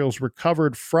materials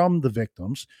recovered from the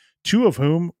victims, 2 of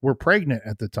whom were pregnant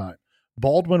at the time.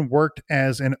 Baldwin worked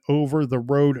as an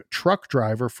over-the-road truck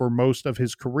driver for most of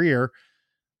his career,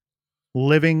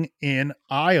 living in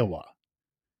Iowa.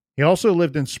 He also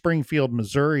lived in Springfield,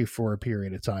 Missouri for a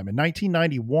period of time. In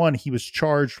 1991, he was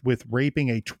charged with raping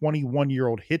a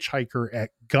 21-year-old hitchhiker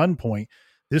at gunpoint.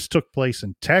 This took place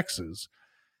in Texas.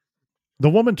 The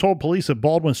woman told police that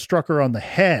Baldwin struck her on the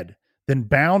head, then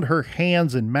bound her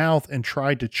hands and mouth and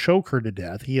tried to choke her to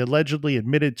death. He allegedly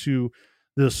admitted to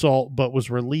the assault, but was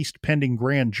released pending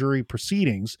grand jury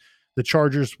proceedings. The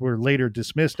charges were later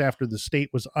dismissed after the state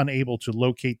was unable to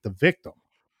locate the victim.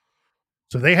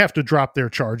 So they have to drop their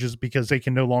charges because they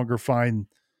can no longer find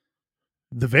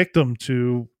the victim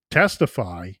to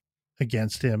testify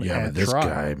against him. Yeah, but this trial.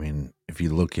 guy, I mean, if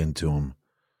you look into him,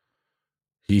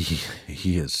 he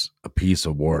is a piece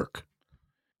of work.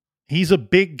 He's a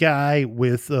big guy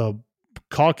with a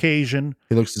Caucasian.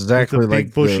 He looks exactly with a big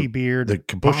like bushy beard, the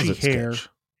bushy hair. sketch.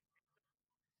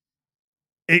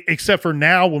 Except for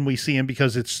now when we see him,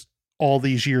 because it's all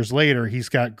these years later, he's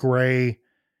got gray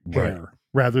hair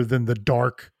rather than the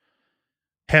dark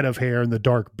head of hair and the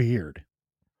dark beard.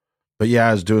 But yeah,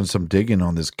 I was doing some digging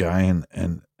on this guy,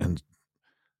 and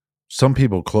some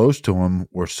people close to him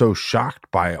were so shocked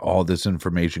by all this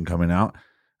information coming out,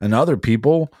 and other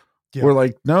people were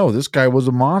like, "No, this guy was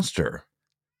a monster.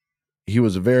 He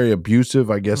was very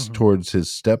abusive, I guess, towards his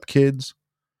stepkids.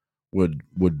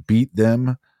 Would beat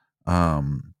them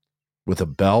with a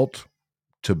belt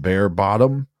to bare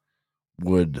bottom.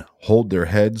 Would hold their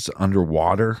heads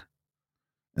underwater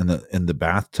in the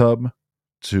bathtub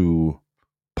to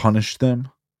punish them."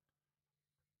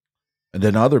 And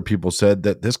then other people said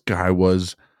that this guy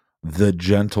was the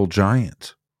gentle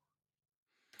giant.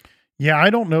 Yeah,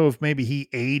 I don't know if maybe he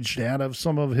aged out of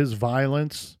some of his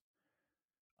violence.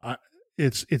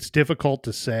 It's difficult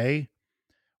to say.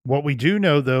 What we do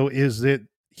know, though, is that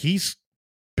he's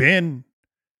been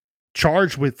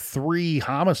charged with 3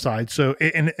 homicides. So,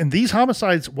 and these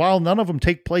homicides, while none of them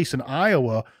take place in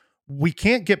Iowa, we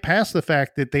can't get past the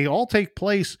fact that they all take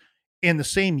place in the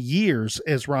same years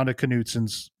as Rhonda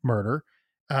Knutson's murder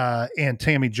and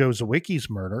Tammy Jo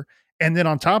Zawicki's murder. And then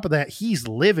on top of that, he's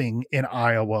living in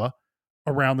Iowa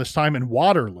around this time in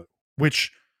Waterloo,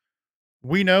 which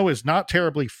we know is not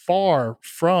terribly far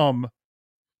from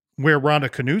where Rhonda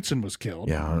Knutson was killed.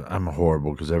 Yeah, I'm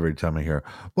horrible because every time I hear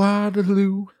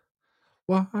Waterloo.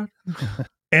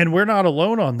 And we're not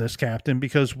alone on this, Captain,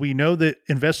 because we know that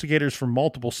investigators from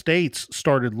multiple states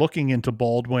started looking into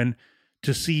Baldwin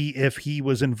to see if he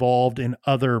was involved in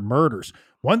other murders.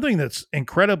 One thing that's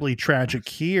incredibly tragic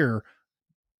here,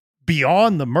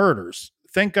 beyond the murders,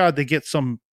 thank God they get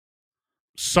some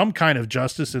kind of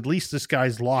justice. At least this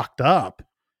guy's locked up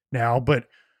now. But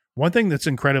one thing that's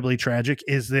incredibly tragic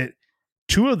is that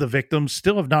 2 of the victims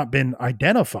still have not been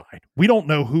identified. We don't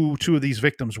know who 2 of these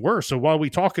victims were. So while we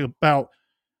talk about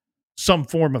some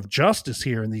form of justice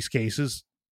here in these cases,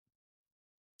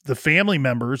 the family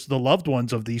members, the loved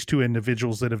ones of these 2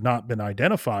 individuals that have not been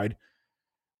identified,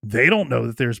 they don't know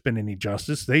that there's been any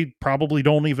justice. They probably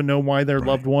don't even know why their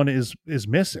loved one is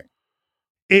missing.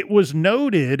 It was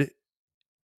noted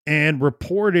and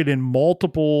reported in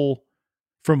multiple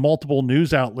from multiple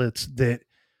news outlets that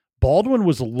Baldwin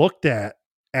was looked at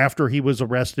after he was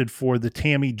arrested for the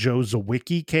Tammy Jo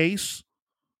Zawicki case,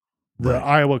 the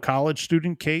Iowa college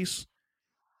student case.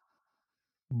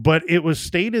 But it was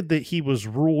stated that he was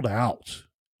ruled out.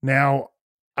 Now,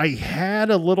 I had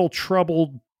a little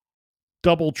trouble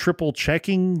double, triple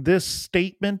checking this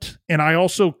statement, and I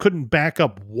also couldn't back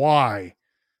up why.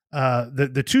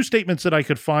 The two statements that I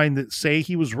could find that say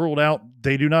he was ruled out,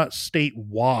 they do not state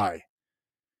why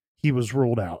he was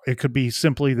ruled out. It could be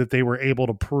simply that they were able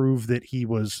to prove that he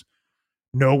was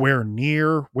nowhere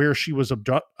near where she was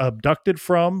abducted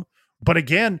from. But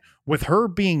again, with her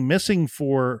being missing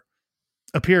for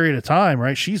a period of time,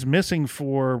 right? She's missing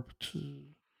for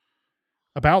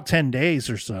about 10 days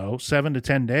or so, 7 to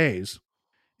 10 days.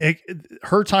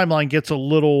 Her timeline gets a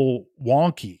little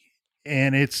wonky,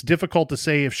 and it's difficult to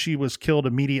say if she was killed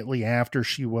immediately after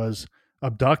she was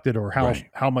abducted or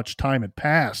how much time had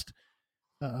passed.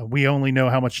 We only know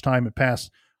how much time had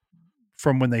passed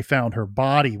from when they found her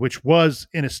body, which was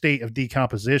in a state of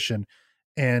decomposition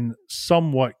and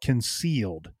somewhat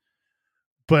concealed.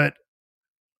 But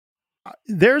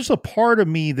there's a part of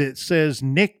me that says,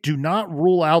 Nick, do not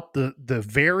rule out the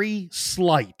very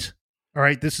slight. All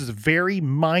right. This is a very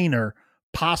minor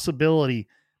possibility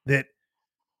that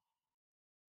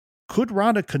could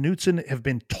Rhonda Knutson have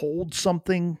been told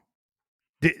something?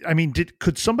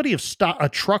 Could somebody have a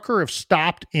trucker have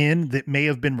stopped in that may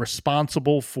have been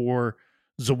responsible for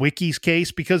Zawicki's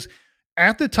case? Because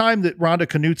at the time that Rhonda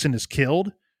Knutson is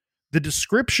killed, the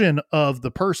description of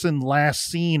the person last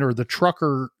seen or the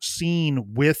trucker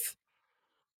seen with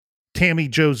Tammy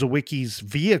Jo Zawicki's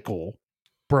vehicle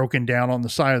broken down on the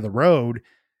side of the road,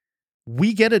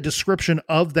 we get a description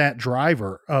of that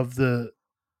driver of the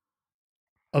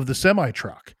semi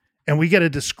truck, and we get a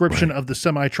description of the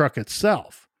semi truck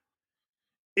itself.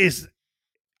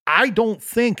 I don't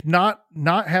think not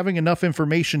having enough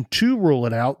information to rule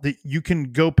it out that you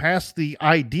can go past the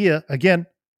idea, again,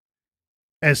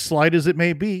 as slight as it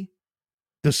may be.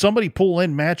 Does somebody pull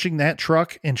in matching that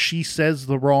truck and she says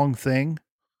the wrong thing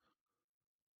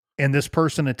and this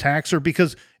person attacks her?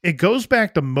 Because it goes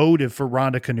back to motive for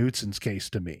Rhonda Knutson's case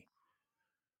to me.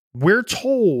 We're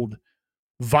told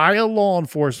via law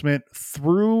enforcement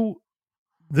through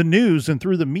the news and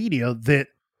through the media that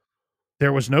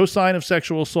there was no sign of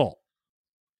sexual assault.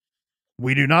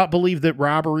 We do not believe that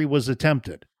robbery was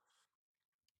attempted.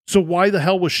 So why the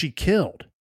hell was she killed?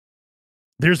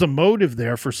 There's a motive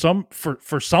there for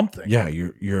something. Yeah,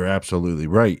 you're absolutely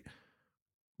right.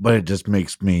 But it just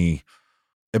makes me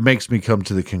come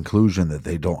to the conclusion that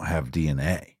they don't have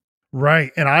DNA.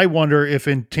 Right. And I wonder if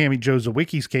in Tammy Jo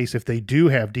Zawicki's case, if they do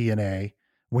have DNA,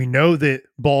 we know that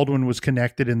Baldwin was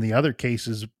connected in the other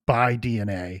cases by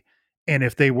DNA. And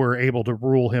if they were able to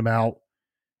rule him out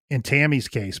in Tammy's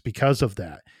case because of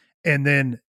that. And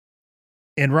then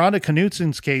in Rhonda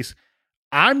Knutson's case,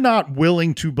 I'm not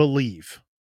willing to believe.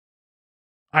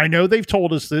 I know they've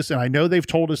told us this, and I know they've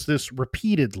told us this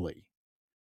repeatedly.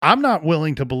 I'm not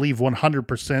willing to believe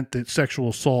 100% that sexual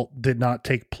assault did not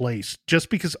take place, just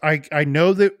because I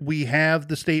know that we have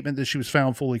the statement that she was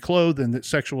found fully clothed and that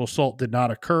sexual assault did not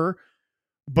occur.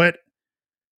 But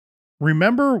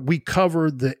remember, we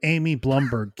covered the Amy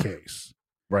Blumberg case.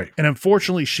 Right. And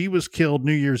unfortunately, she was killed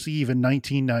New Year's Eve in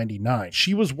 1999.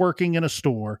 She was working in a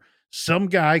store. Some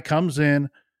guy comes in,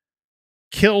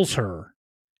 kills her,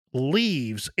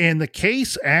 leaves, and the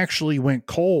case actually went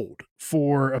cold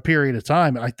for a period of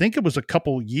time. I think it was a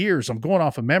couple years. I'm going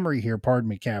off of memory here. Pardon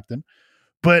me, Captain.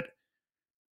 But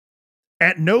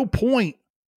at no point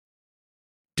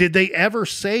did they ever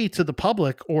say to the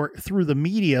public or through the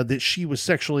media that she was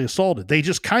sexually assaulted. They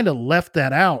just kind of left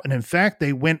that out. And in fact,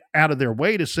 they went out of their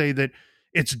way to say that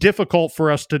it's difficult for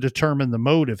us to determine the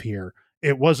motive here.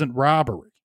 It wasn't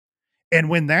robbery. And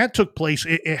when that took place,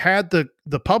 it had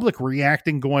the public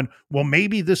reacting going, well,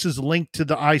 maybe this is linked to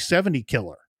the I-70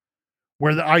 killer,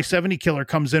 where the I-70 killer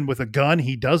comes in with a gun.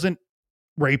 He doesn't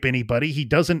rape anybody. He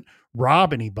doesn't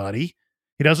rob anybody.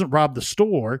 He doesn't rob the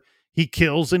store. He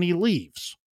kills and he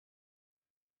leaves.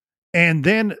 And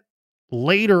then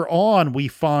later on, we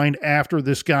find after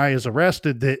this guy is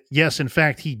arrested that, yes, in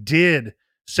fact, he did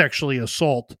sexually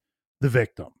assault the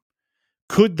victim.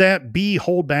 Could that be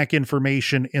holdback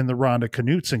information in the Rhonda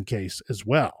Knutson case as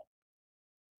well?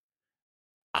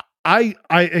 I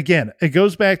again, it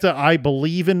goes back to, I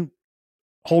believe in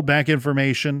holdback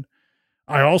information.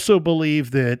 I also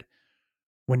believe that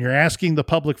when you're asking the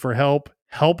public for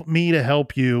help me to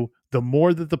help you. The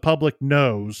more that the public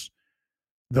knows,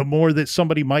 the more that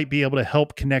somebody might be able to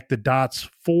help connect the dots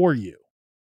for you.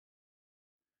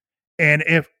 And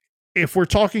if we're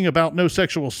talking about no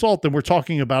sexual assault, then we're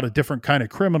talking about a different kind of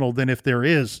criminal than if there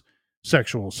is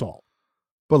sexual assault.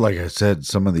 But like I said,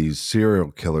 some of these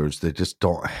serial killers, they just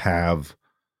don't have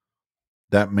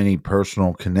that many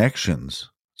personal connections.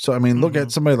 So, I mean, look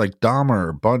at somebody like Dahmer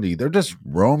or Bundy. They're just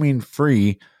roaming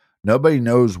free. Nobody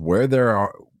knows where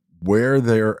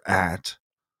they're at.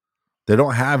 They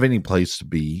don't have any place to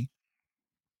be.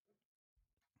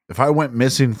 If I went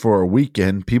missing for a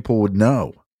weekend, people would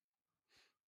know.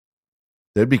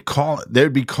 They'd be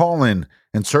calling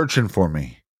and searching for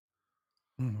me.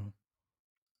 Mm-hmm.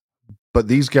 But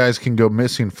these guys can go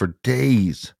missing for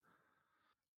days.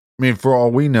 I mean, for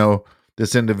all we know,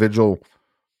 this individual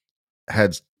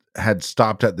had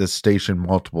stopped at this station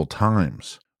multiple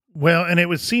times. Well, and it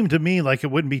would seem to me like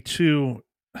it wouldn't be too,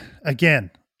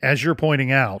 again, as you're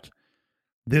pointing out,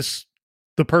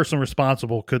 the person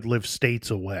responsible could live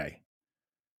states away.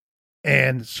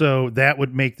 And so that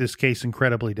would make this case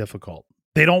incredibly difficult.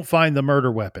 They don't find the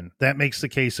murder weapon. That makes the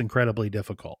case incredibly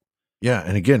difficult. Yeah,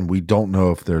 and again, we don't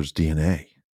know if there's DNA.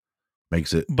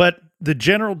 Makes it. But the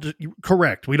general,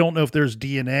 correct. We don't know if there's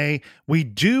DNA. We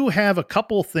do have a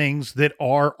couple things that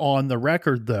are on the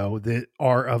record, though, that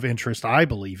are of interest, I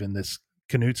believe, in this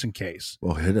Knutson case.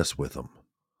 Well, hit us with them.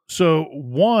 So,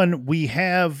 one, we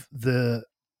have the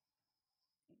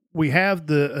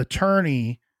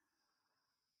attorney,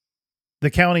 the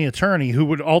county attorney, who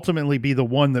would ultimately be the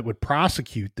one that would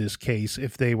prosecute this case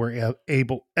if they were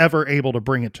ever able to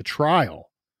bring it to trial,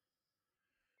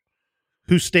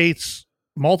 who states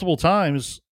multiple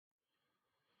times,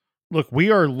 look, we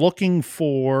are looking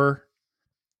for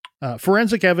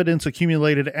forensic evidence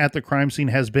accumulated at the crime scene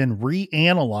has been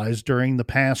reanalyzed during the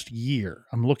past year.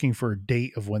 I'm looking for a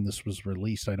date of when this was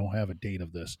released. I don't have a date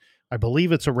of this. I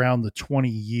believe it's around the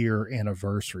 20-year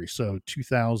anniversary, so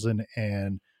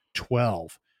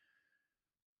 2012.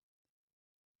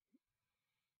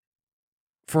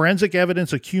 Forensic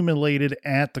evidence accumulated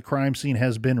at the crime scene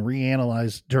has been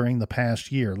reanalyzed during the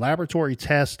past year. Laboratory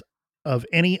tests of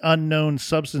any unknown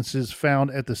substances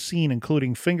found at the scene,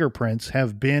 including fingerprints,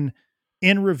 have been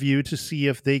in review to see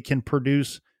if they can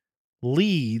produce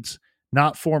leads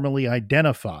not formally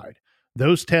identified.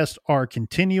 Those tests are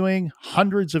continuing.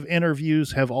 Hundreds of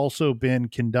interviews have also been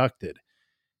conducted.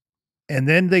 And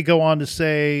then they go on to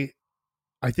say,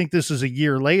 I think this is a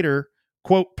year later,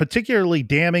 quote, particularly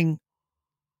damning.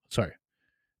 Sorry.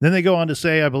 Then they go on to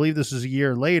say, I believe this is a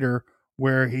year later,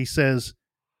 where he says,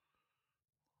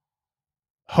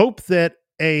 hope that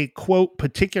a, quote,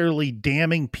 particularly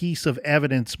damning piece of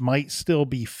evidence might still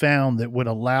be found that would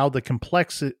allow the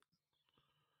complexion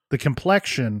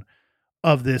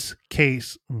of this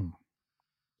case.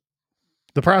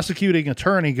 The prosecuting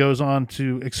attorney goes on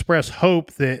to express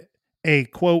hope that a,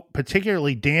 quote,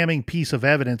 particularly damning piece of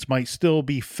evidence might still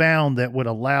be found that would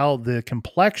allow the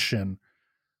complexion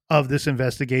of this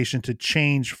investigation to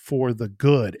change for the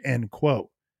good, end quote.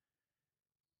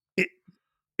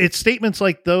 It's statements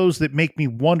like those that make me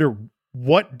wonder,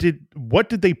 what did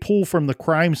they pull from the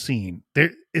crime scene?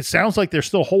 It sounds like they're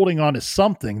still holding on to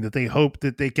something that they hope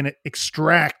that they can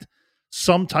extract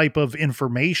some type of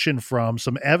information from,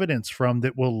 some evidence from,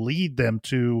 that will lead them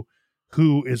to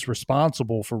who is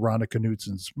responsible for Rhonda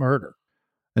Knutson's murder.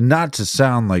 And not to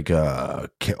sound like a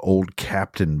old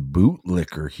Captain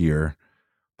Bootlicker here,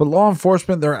 but law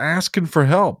enforcement, they're asking for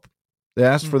help. They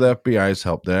asked for the FBI's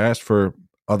help. They asked for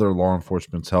other law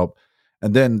enforcement's help.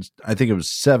 And then I think it was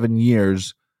 7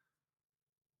 years,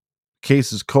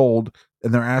 case is cold,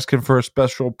 and they're asking for a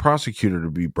special prosecutor to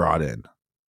be brought in.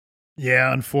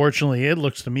 Yeah, unfortunately, it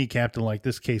looks to me, Captain, like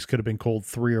this case could have been cold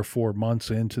 3 or 4 months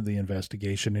into the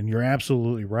investigation. And you're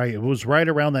absolutely right. It was right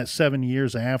around that 7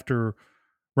 years after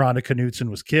Rhonda Knutson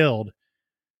was killed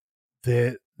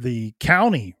that the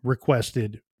county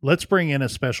requested, let's bring in a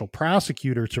special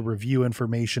prosecutor to review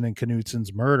information in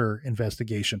Knutson's murder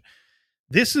investigation.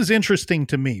 This is interesting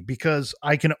to me because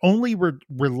I can only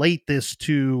relate this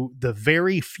to the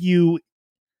very few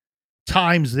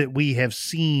times that we have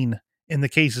seen in the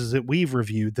cases that we've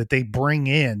reviewed that they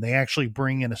actually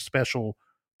bring in a special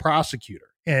prosecutor.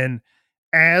 And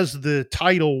as the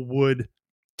title would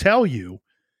tell you,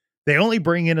 they only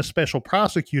bring in a special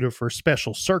prosecutor for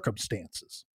special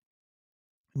circumstances.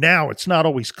 Now, it's not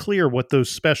always clear what those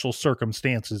special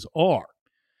circumstances are.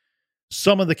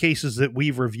 Some of the cases that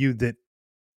we've reviewed that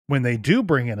when they do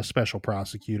bring in a special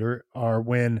prosecutor are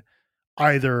when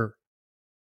either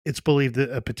it's believed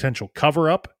that a potential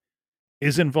cover-up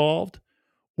is involved,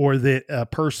 or that a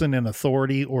person in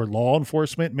authority or law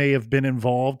enforcement may have been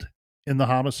involved in the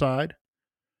homicide.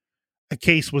 A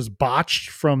case was botched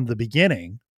from the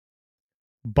beginning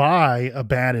by a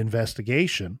bad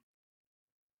investigation.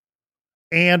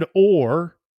 and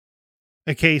or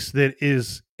a case that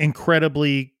is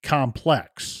incredibly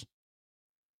complex.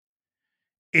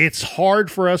 It's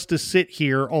hard for us to sit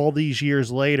here all these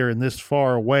years later and this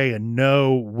far away and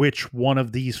know which one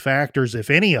of these factors, if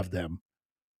any of them,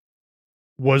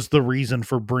 was the reason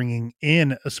for bringing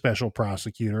in a special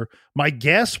prosecutor. My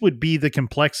guess would be the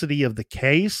complexity of the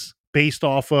case based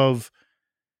off of,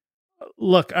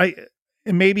 look,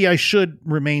 maybe I should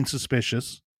remain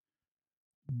suspicious,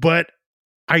 but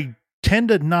I tend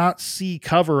to not see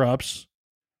cover-ups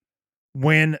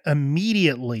when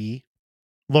immediately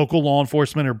local law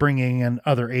enforcement are bringing in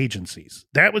other agencies.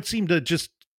 That would seem to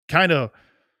just kind of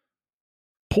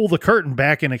pull the curtain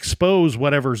back and expose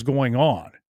whatever's going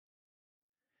on.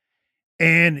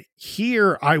 And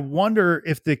here, I wonder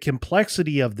if the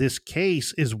complexity of this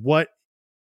case is what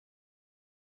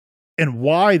and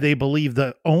why they believe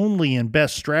the only and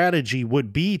best strategy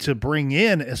would be to bring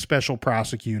in a special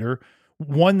prosecutor,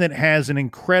 one that has an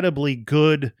incredibly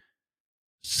good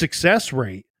success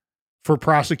rate for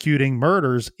prosecuting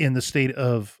murders in the state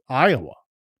of Iowa.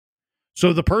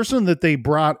 So the person that they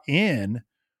brought in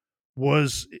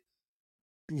was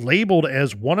labeled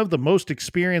as one of the most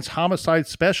experienced homicide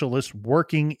specialists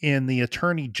working in the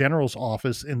Attorney General's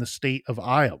office in the state of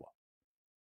Iowa.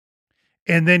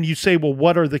 And then you say, well,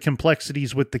 what are the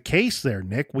complexities with the case there,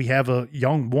 Nick? We have a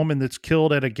young woman that's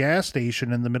killed at a gas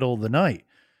station in the middle of the night.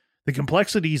 The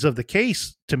complexities of the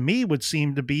case, to me, would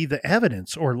seem to be the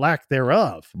evidence or lack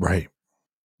thereof. Right.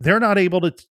 They're not able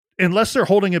to, unless they're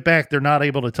holding it back, they're not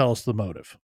able to tell us the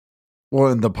motive.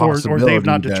 Well, and the possibility or they've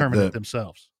not determined it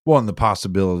themselves. Well, and the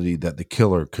possibility that the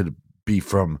killer could be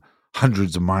from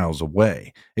hundreds of miles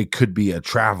away. It could be a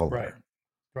traveler.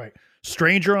 Right.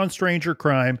 Stranger on stranger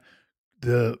crime.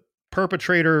 The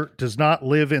perpetrator does not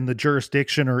live in the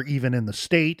jurisdiction or even in the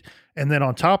state. And then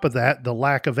on top of that, the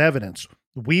lack of evidence.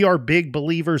 We are big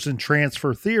believers in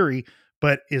transfer theory,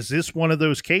 but is this one of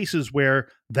those cases where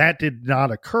that did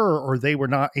not occur or they were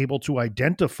not able to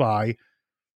identify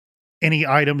any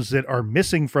items that are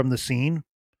missing from the scene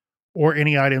or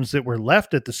any items that were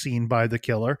left at the scene by the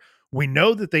killer? We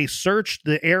know that they searched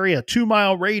the area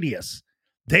 2-mile radius.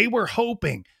 They were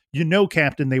hoping,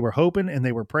 Captain, they were hoping and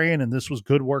they were praying, and this was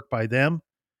good work by them.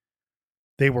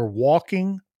 They were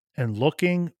walking and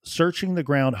looking, searching the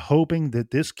ground, hoping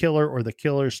that this killer or the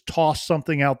killers tossed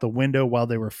something out the window while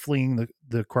they were fleeing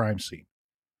the crime scene.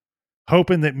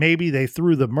 Hoping that maybe they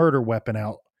threw the murder weapon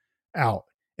out,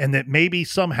 and that maybe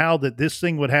somehow that this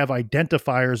thing would have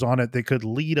identifiers on it that could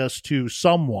lead us to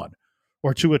someone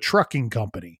or to a trucking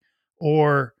company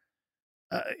or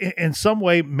in some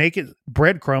way make it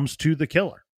breadcrumbs to the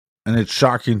killer. And it's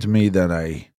shocking to me that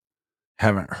I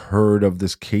haven't heard of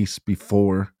this case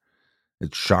before.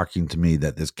 It's shocking to me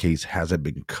that this case hasn't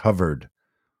been covered.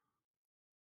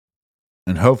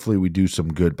 And hopefully we do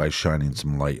some good by shining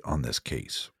some light on this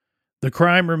case. The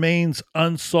crime remains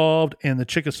unsolved, and the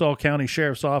Chickasaw County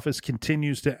Sheriff's Office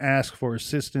continues to ask for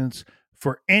assistance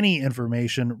for any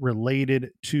information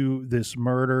related to this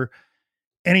murder.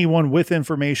 Anyone with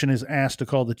information is asked to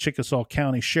call the Chickasaw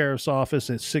County Sheriff's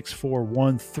Office at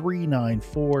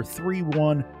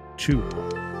 641-394-3121.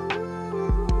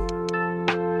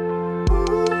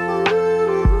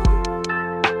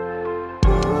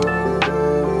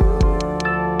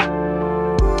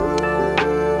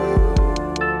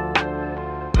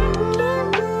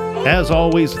 As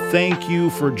always, thank you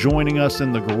for joining us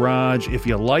in the garage. If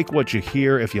you like what you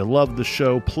hear, if you love the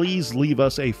show, please leave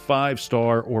us a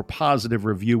 5-star or positive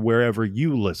review wherever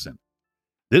you listen.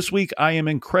 This week, I am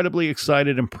incredibly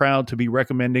excited and proud to be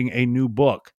recommending a new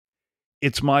book.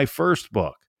 It's my first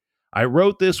book. I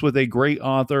wrote this with a great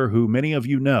author who many of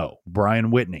you know,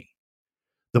 Brian Whitney.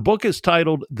 The book is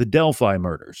titled The Delphi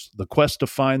Murders: The Quest to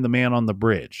Find the Man on the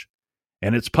Bridge,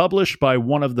 and it's published by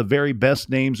one of the very best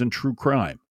names in true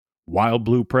crime, Wild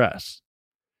Blue Press.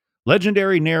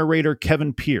 Legendary narrator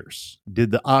Kevin Pierce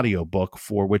did the audiobook,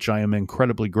 for which I am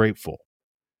incredibly grateful.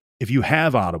 If you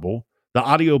have Audible, the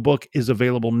audiobook is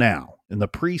available now, and the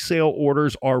pre-sale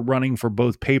orders are running for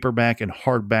both paperback and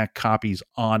hardback copies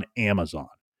on Amazon.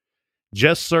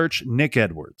 Just search Nick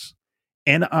Edwards,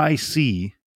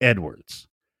 N-I-C Edwards.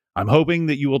 I'm hoping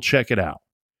that you will check it out.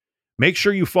 Make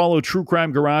sure you follow True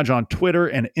Crime Garage on Twitter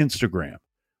and Instagram.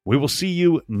 We will see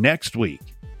you next week.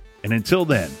 And until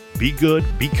then, be good,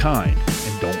 be kind,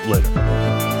 and don't litter.